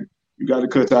friend. You got to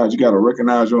cut ties. You got to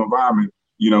recognize your environment.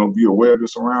 Be aware of your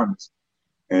surroundings.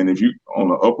 And if you on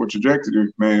an upward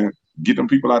trajectory, man, get them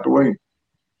people out the way.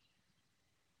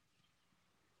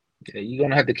 Yeah, you're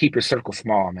gonna have to keep your circle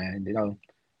small, man.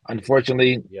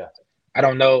 Unfortunately, yeah, I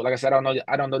don't know. Like I said, I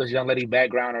don't know this young lady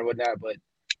background or whatnot, but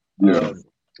Yeah,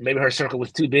 maybe her circle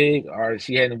was too big, or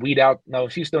she hadn't weed out. No,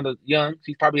 she's still young.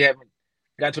 She probably haven't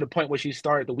got to the point where she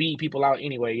started to weed people out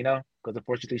anyway. Because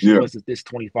unfortunately she yeah, was this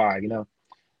 25.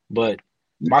 But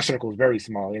my circle is very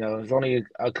small. There's only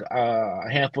a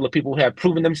handful of people who have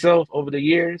proven themselves over the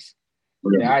years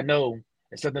that yeah, I know.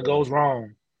 If something yeah. goes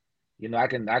wrong, I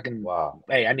can. Wow.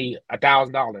 Hey, I need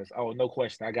 $1,000. Oh, no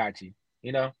question, I got you.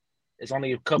 You know, it's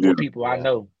only a couple yeah. of people I Yeah,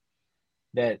 know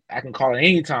that I can call at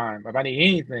any time if I need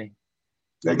anything,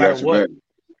 no They matter got your what. back.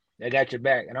 They got your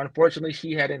back. And unfortunately,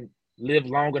 she hadn't lived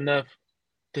long enough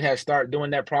to have start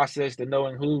doing that process to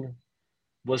knowing who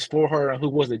was for her and who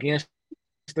was against her.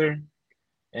 And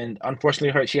unfortunately, she has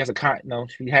she had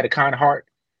a kind heart.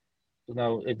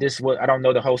 If this was, I don't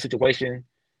know the whole situation.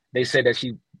 They said that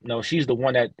she's the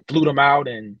one that flew them out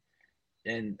and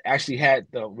actually had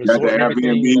the Got the resort and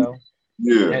everything. Airbnb.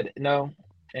 Yeah, Had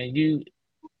and you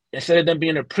instead of them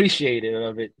being appreciative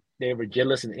of it, they were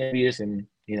jealous and envious, and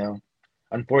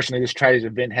unfortunately, this tragic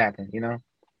event happened.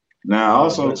 now,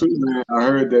 also But too, man, I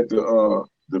heard that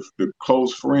the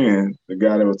close friend, the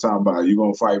guy that was talking about you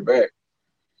gonna fight back.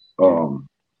 yeah, Um,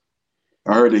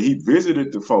 I heard that he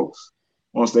visited the folks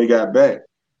once they got back,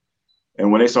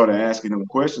 and when they started yeah, asking him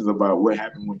questions about what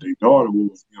happened with their daughter,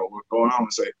 what's going on,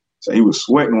 and say he was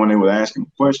sweating when they were asking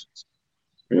him questions.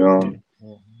 You know. yeah,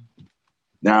 mhm,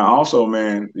 Now, also,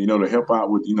 man, to help out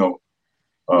with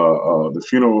the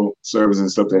funeral service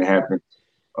and stuff that happened.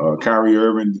 Kyrie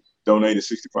Irving donated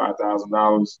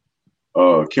 $65,000.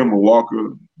 Kimber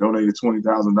Walker donated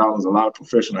 $20,000. A lot of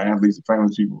professional athletes and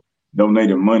famous people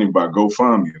donating money by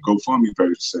GoFundMe. A GoFundMe page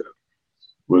was set up.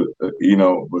 But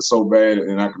was so bad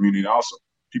in our community also.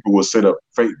 People will set up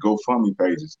fake GoFundMe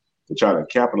pages to try to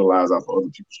capitalize off of other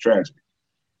people's tragedy.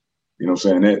 You know what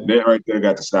I'm saying? That right there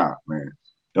got to stop, man.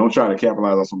 Don't try to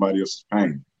capitalize on somebody else's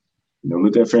pain.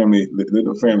 Let that family let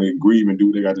the family grieve and do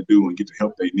what they got to do and get the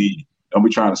help they need. Don't be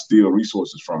trying to steal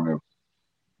resources from them.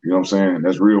 You know what I'm saying?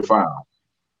 That's real foul.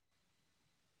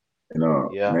 And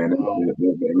Yeah, man,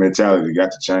 that mentality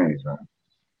got to change, man.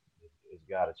 it's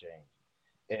got to change.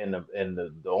 And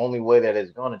the only way that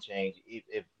it's going to change,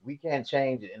 if we can't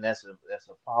change it, and that's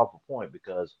a powerful point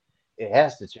because it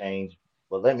has to change.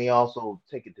 But let me also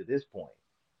take it to this point: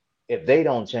 if they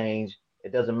don't change,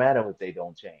 it doesn't matter if they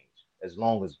don't change, as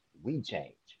long as we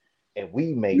change and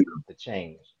we make Yeah, the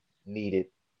change needed,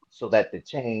 so that the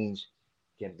change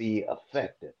can be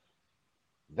effective.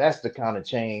 That's the kind of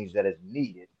change that is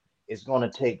needed. It's going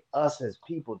to take us as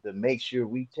people to make sure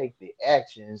we take the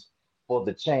actions for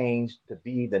the change to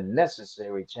be the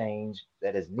necessary change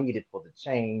that is needed for the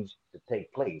change to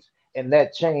take place. And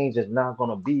that change is not going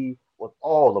to be with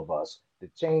all of us. The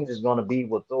change is going to be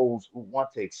with those who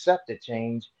want to accept the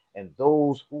change, and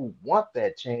those who want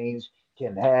that change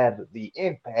can have the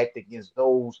impact against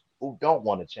those who don't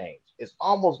want to change. It's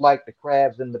almost like the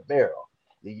crabs in the barrel.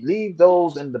 You leave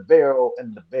those in the barrel.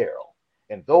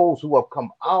 And those who have come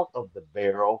out of the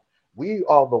barrel, we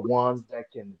are the ones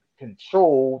that can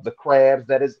control the crabs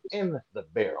that is in the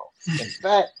barrel. In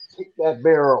fact, kick that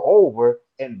barrel over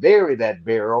and bury that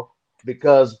barrel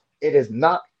because it is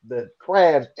not the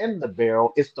crabs in the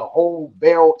barrel, it's the whole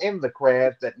barrel in the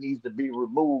crabs that needs to be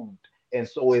removed. And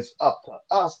so it's up to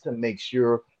us to make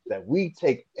sure that we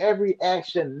take every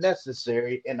action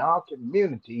necessary in our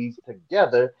communities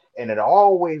together, and it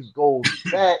always goes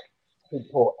back to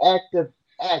proactive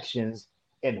actions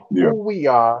in yeah, who we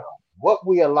are, what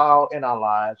we allow in our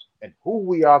lives, and who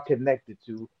we are connected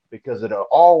to, because it'll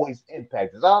always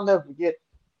impact us. I'll never forget,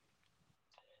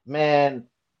 man,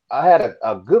 I had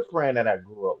a good friend that I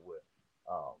grew up with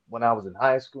when I was in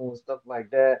high school and stuff like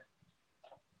that.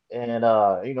 And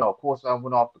of course, I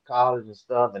went off to college and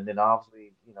stuff, and then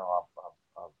obviously,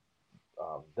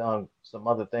 I've done some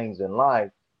other things in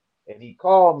life. And he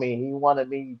called me. He wanted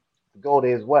me to go to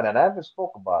his wedding. I haven't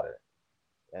spoke about it,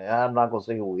 and I'm not gonna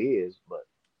say who he is, but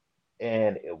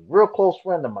and a real close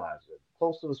friend of mine,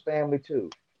 close to his family too.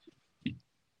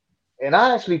 And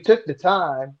I actually took the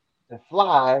time to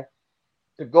fly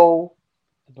to go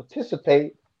to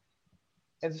participate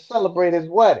and to celebrate his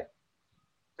wedding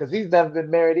because he's never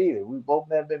been married either. We both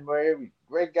never been married. He's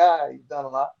a great guy. He's done a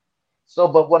lot. So,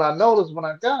 but what I noticed when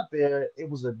I got there, it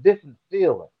was a different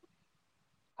feeling.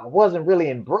 I wasn't really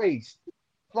embraced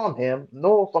from him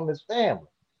nor from his family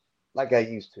like I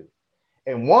used to.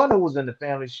 And one who was in the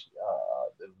family,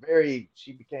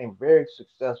 she became very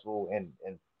successful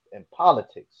in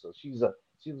politics. So she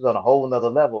was on a whole another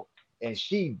level, and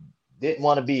she didn't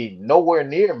want to be nowhere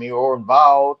near me or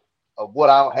involved of what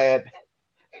I had.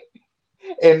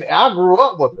 And I grew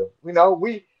up with her.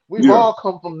 We've yeah, all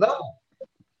come from nothing.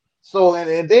 So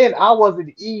and then I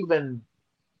wasn't even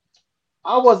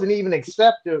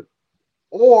accepted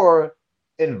or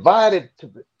invited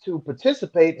to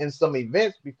participate in some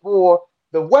events before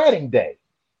the wedding day.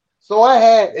 So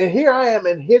and here I am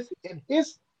in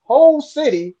his whole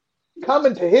city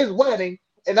coming to his wedding,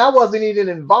 and I wasn't even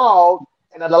involved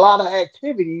in a lot of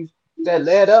activities that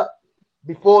led up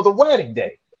before the wedding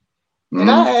day. And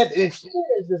I mm-hmm. had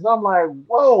experienced this. I'm like,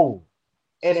 whoa.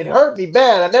 And it hurt me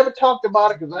bad. I never talked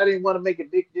about it because I didn't want to make a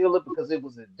big deal of it because it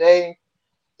was a day,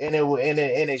 and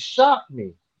it shocked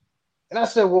me. And I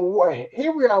said, well,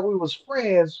 here we are. We was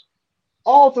friends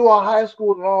all through our high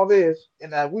school and all this,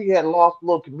 and we had lost a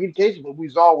little communication, but we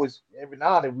was always every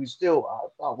now and then I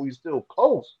thought we were still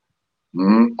close.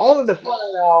 Mm-hmm. Only to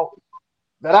find out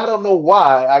that I don't know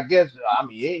why. I guess I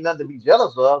mean ain't nothing to be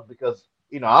jealous of because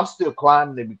I'm still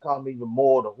climbing to become even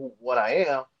more to what I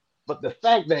am. But the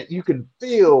fact that you can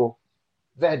feel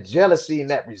that jealousy and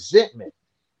that resentment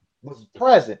was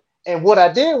present. And what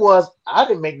I did was I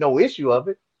didn't make no issue of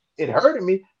it. It hurted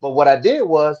me, but what I did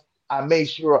was I made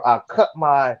sure I cut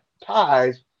my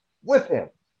ties with him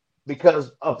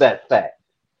because of that fact.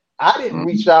 I didn't Mm-hmm.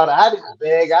 reach out, I didn't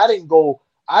beg, I didn't go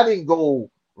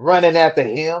running after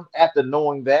him after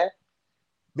knowing that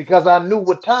because I knew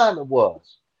what time it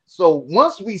was. So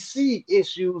once we see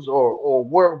issues or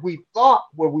where we thought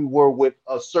where we were with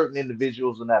certain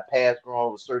individuals in that past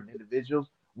growing with certain individuals,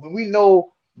 when we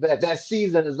know that that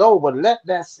season is over, let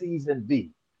that season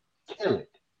be. Kill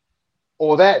it,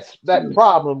 or that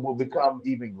problem will become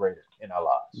even greater in our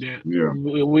lives. Yeah, Yeah,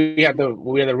 we have to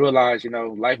realize,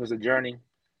 life is a journey,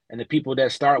 and the people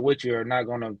that start with you are not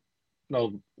gonna,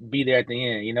 be there at the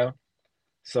end.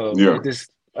 So Yeah. it's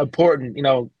just important.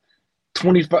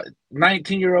 25,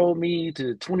 19-year-old me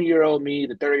to 20-year-old me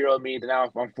to 30-year-old me to now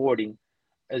I'm 40.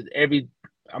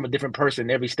 I'm a different person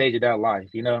every stage of that life.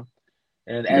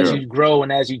 And as Yeah. you grow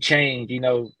and as you change,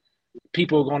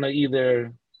 people are gonna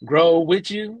either grow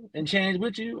with you and change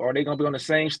with you, or they're gonna be on the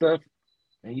same stuff,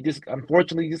 and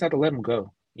unfortunately you just have to let them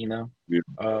go. Yeah.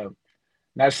 Uh,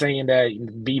 Not saying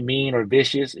that be mean or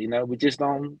vicious. We just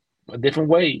on a different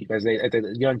wave, as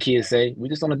the young kids say. We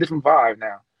just on a different vibe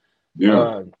now. Yeah.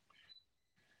 Uh,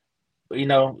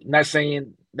 not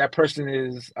saying that person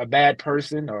is a bad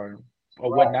person or Right.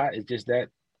 whatnot. It's just that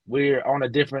we're on a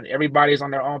different. Everybody's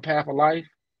on their own path of life,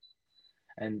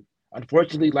 and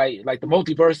unfortunately, like the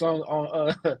multiverse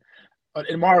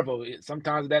in Marvel,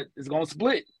 sometimes that is going to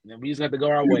split, and we just have to go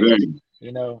our way. Exactly.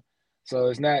 So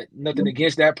it's not nothing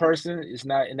against that person. It's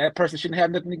not, and that person shouldn't have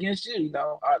nothing against you.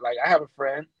 I have a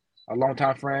friend, a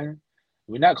longtime friend.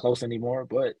 We're not close anymore,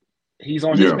 but he's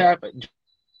on his Yeah. path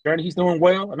journey. He's doing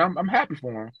well, and I'm happy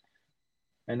for him.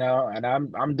 And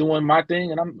I'm doing my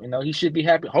thing, and he should be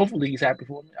happy. Hopefully, he's happy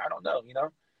for me. I don't know,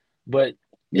 but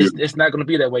Yeah. it's not going to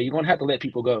be that way. You're going to have to let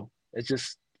people go. It's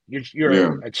just you're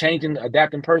Yeah. a changing,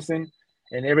 adapting person,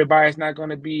 and everybody's not going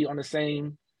to be on the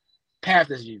same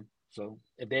path as you. So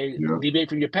if they Yeah. deviate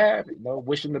from your path,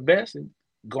 wish them the best and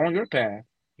go on your path.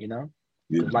 Yeah.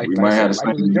 Because life, We like I might have said, the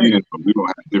life same is a beginning, journey. but we're gonna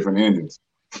have different endings.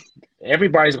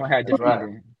 Everybody's gonna have a That's different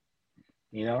right.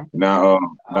 ending. Now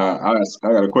I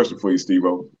got a question for you,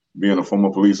 Steve-O. Being a former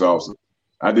police officer,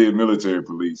 I did military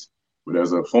police, but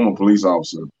as a former police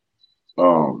officer,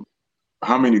 um,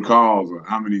 how many calls or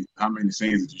how many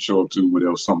scenes did you show up to where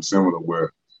there was something similar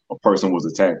where a person was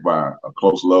attacked by a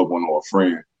close loved one or a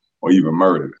friend or even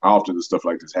murdered? How often does stuff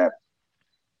like this happen?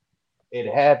 It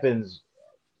happens.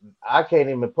 I can't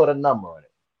even put a number on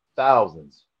it.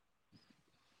 Thousands.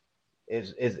 Yeah,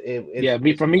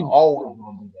 It's for me, always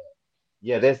going to be that.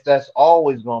 Yeah, that's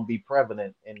always going to be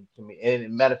prevalent in community.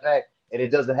 And matter of fact, and it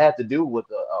doesn't have to do with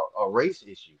a race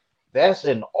issue. That's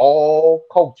in all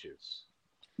cultures.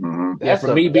 Hmm. yeah,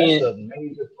 for me That's being a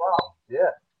major problem.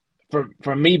 Yeah,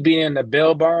 for me being in the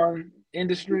bail bond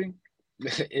industry,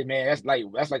 man, that's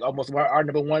like almost our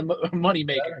number one money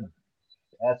maker. certainly.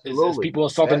 Is Absolutely. people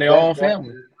assaulting That their that's own that's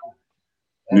family.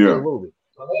 Yeah. absolutely.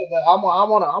 So, I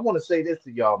want to say this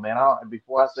to y'all, man.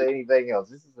 Before I say anything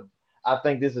else, I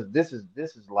think this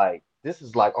is like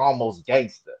almost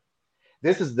gangster.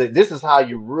 This is how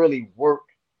you really work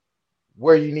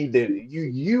where you need to you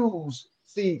use.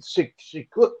 See,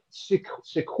 Shaquilla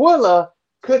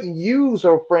couldn't use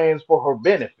her friends for her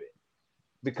benefit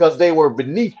because they were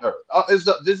beneath her.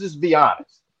 This is be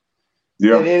honest.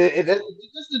 Yeah.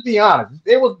 Just to be honest,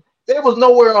 there was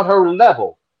nowhere on her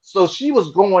level, so she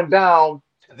was going down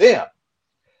to them.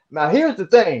 Now here's the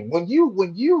thing: when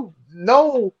you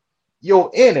know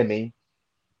your enemy,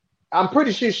 I'm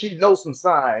pretty sure she knows some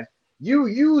signs. You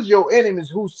use your enemies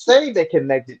who say they're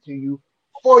connected to you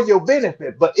for your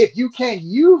benefit, but if you can't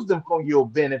use them for your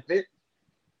benefit,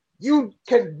 you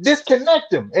can disconnect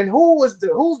them. And who's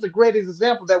the greatest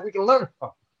example that we can learn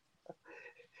from?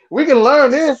 We can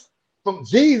learn this from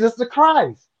Jesus the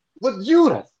Christ with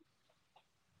Judas.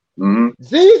 Hmm.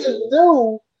 Jesus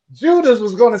knew Judas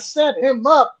was going to set him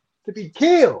up to be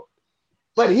killed,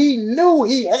 but he knew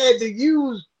he had to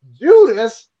use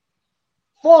Judas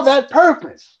for that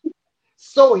purpose.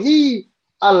 So he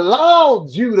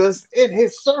allowed Judas in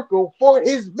his circle for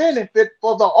his benefit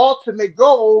for the ultimate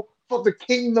goal for the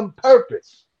kingdom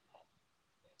purpose.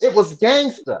 It was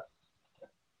gangster.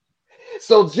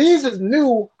 So Jesus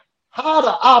knew how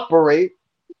to operate.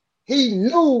 He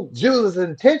knew Judas'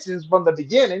 intentions from the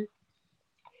beginning.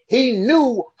 He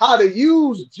knew how to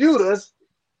use Judas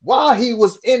while he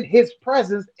was in his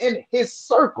presence, in his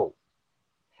circle.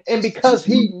 And because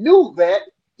he knew that,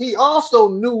 he also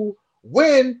knew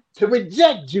when to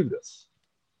reject Judas.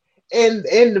 And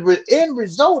the end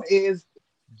result is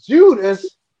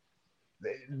Judas,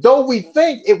 though we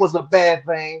think it was a bad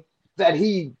thing that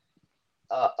he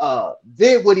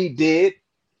did what he did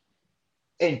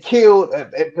and killed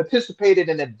and participated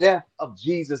in the death of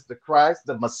Jesus the Christ,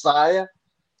 the Messiah,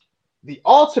 the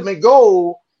ultimate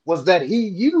goal was that he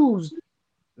used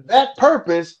that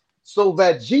purpose so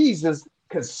that Jesus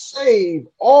could save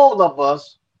all of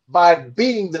us by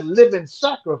being the living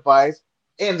sacrifice.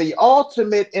 And the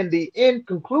ultimate and the end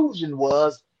conclusion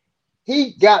was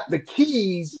he got the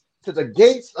keys to the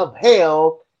gates of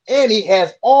hell, and he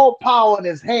has all power in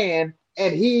his hand,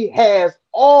 and he has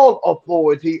all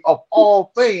authority of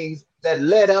all things that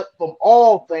led up from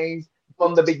all things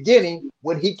from the beginning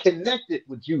when he connected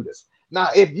with Judas. Now,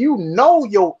 if you know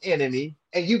your enemy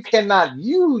and you cannot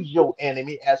use your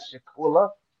enemy as Shaquilla,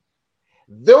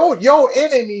 though your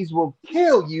enemies will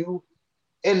kill you,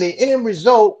 and the end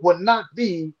result will not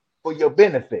be for your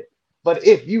benefit. But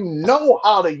if you know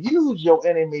how to use your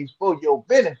enemies for your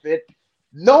benefit,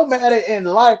 no matter in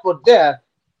life or death,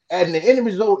 and the end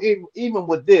result, even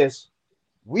with this,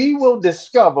 we will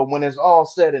discover when it's all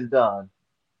said and done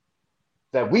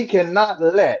that we cannot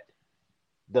let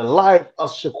the life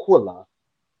of Shaquilla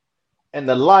and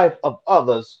the life of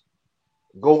others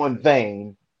go in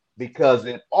vain because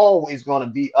it's always going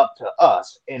to be up to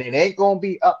us. And it ain't going to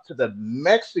be up to the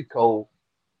Mexico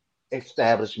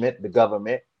establishment, the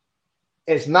government.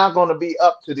 It's not going to be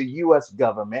up to the U.S.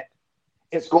 government.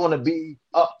 It's going to be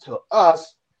up to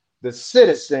us, the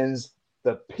citizens,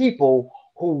 the people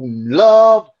who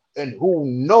love and who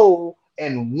know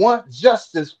and want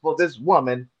justice for this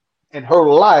woman and her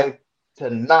life to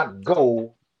not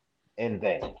go in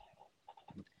vain.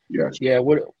 Gotcha. Yeah,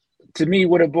 what to me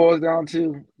what it boils down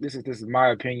to, this is my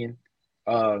opinion.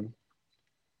 Um,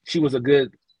 she was a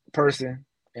good person,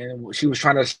 and she was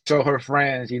trying to show her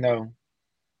friends, trying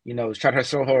to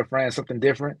show her friends something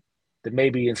different to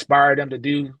maybe inspire them to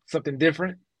do something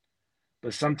different.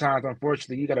 But sometimes,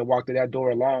 unfortunately, you got to walk through that door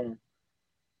alone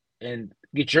and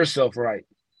get yourself right.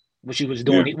 What she was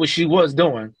Yeah. doing, what she was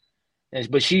doing,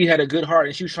 but she had a good heart,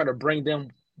 and she was trying to bring them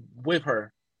with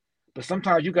her. But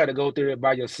sometimes you got to go through it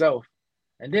by yourself,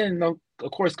 and then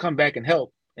of course come back and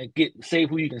help and save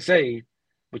who you can save,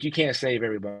 but you can't save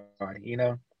everybody.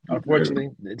 Yeah.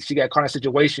 Unfortunately, she got caught in a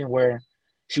situation where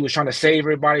she was trying to save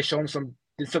everybody, show them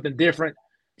something different.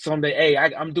 Someday, hey,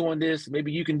 I'm doing this.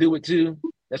 Maybe you can do it too.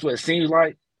 That's what it seems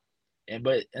like.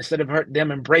 But instead of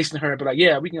them embracing her and be like,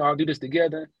 yeah, we can all do this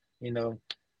together, you know,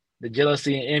 the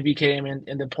jealousy and envy came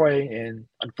into play, and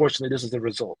unfortunately, this is the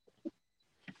result.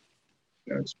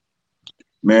 Gotcha.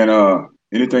 Man,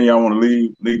 anything y'all want to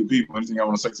lead the people? Anything y'all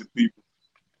want to say to the people?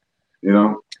 You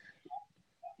know,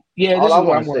 Yeah, All this I is what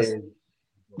want I'm to going say to is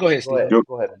go ahead, go ahead, Stephen. Yo,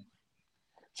 go ahead,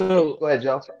 So, go ahead,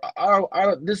 Joe.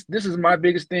 this is my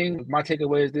biggest thing. My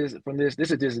takeaway is this from this.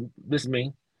 This is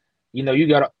me. You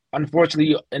got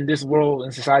unfortunately in this world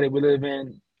and society we live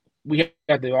in, we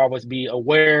have to always be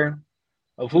aware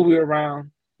of who we're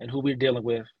around and who we're dealing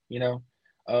with.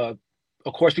 Uh,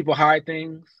 of course, people hide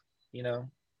things. You know,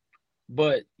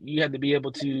 but you have to be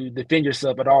able to defend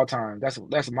yourself at all times.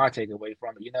 That's my takeaway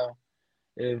from it.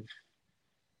 If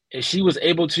if she was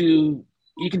able to,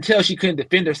 you can tell she couldn't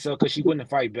defend herself because she wouldn't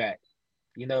fight back.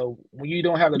 When you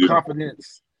don't have the yeah,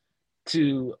 confidence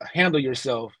to handle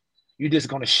yourself, you're just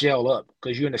gonna shell up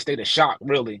because you're in a state of shock.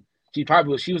 Really, she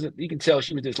probably was. She was. You can tell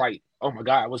she was just like, "Oh my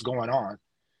God, what's going on?"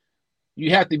 You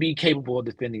have to be capable of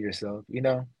defending yourself.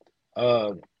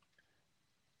 Uh,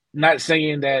 Not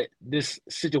saying that this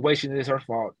situation is her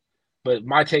fault, but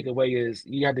my takeaway is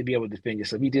you have to be able to defend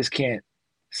yourself. You just can't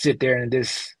sit there and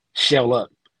just shell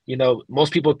up.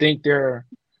 Most people think they're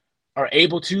are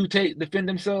able to defend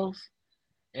themselves,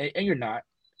 and you're not.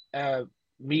 Uh,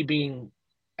 Me being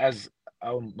as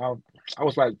I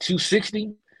was like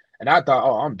 260, and I thought,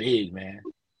 oh, I'm big, man.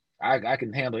 I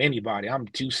can handle anybody. I'm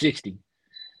 260,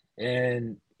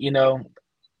 and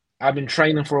I've been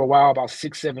training for a while, about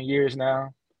 6, 7 years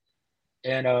now.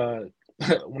 And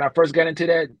when I first got into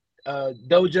that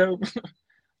dojo,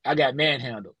 I got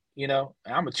manhandled.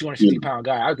 I'm a 250 yeah, pound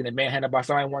guy. I was getting manhandled by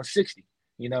somebody 160.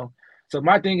 You know, so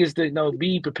my thing is to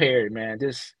be prepared, man.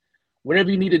 Just whatever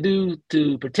you need to do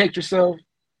to protect yourself,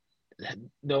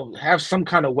 have some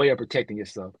kind of way of protecting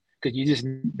yourself because you just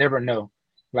never know.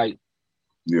 Like,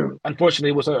 yeah,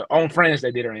 unfortunately, it was her own friends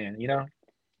that did her in. yeah,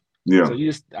 So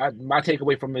my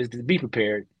takeaway from it is to be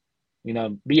prepared.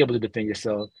 Be able to defend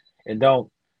yourself, and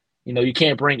don't. You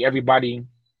can't bring everybody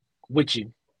with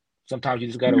you. Sometimes you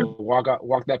just got yeah. to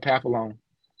walk that path alone.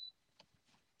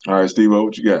 All right, Steve,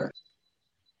 what you got?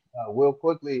 Real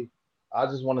quickly, I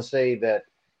just want to say that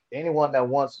anyone that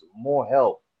wants more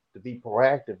help to be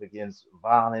proactive against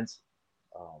violence,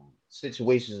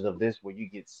 situations of this where you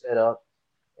get set up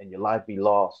and your life be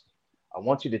lost, I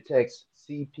want you to text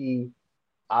CPIIA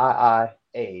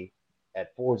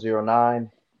at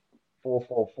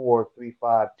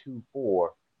 409-444-3524,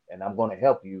 and I'm going to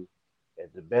help you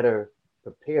to better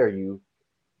prepare you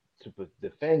to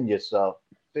defend yourself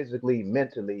physically,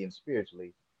 mentally, and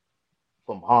spiritually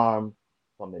from harm,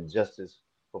 from injustice,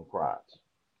 from crimes.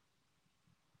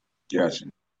 Gotcha.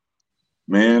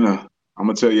 Man, I'm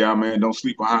gonna tell y'all, man, don't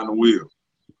sleep behind the wheel.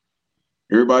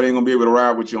 Everybody ain't gonna be able to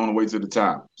ride with you on the way to the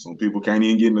top. Some people can't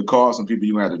even get in the car. Some people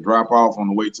you gonna have to drop off on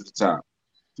the way to the top.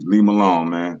 Just leave them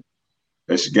alone, man.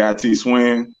 That's your guy T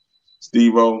Swin,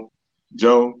 Steve O,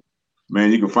 Joe.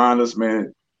 Man, you can find us,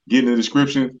 man. Get in the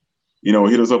description. You know,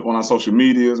 hit us up on our social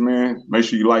medias, man. Make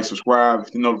sure you like, subscribe,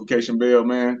 hit the notification bell,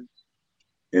 man.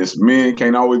 It's Men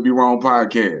Can't Always Be Wrong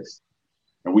podcast.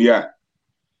 And we out.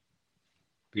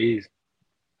 Peace.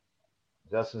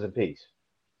 Justice and peace.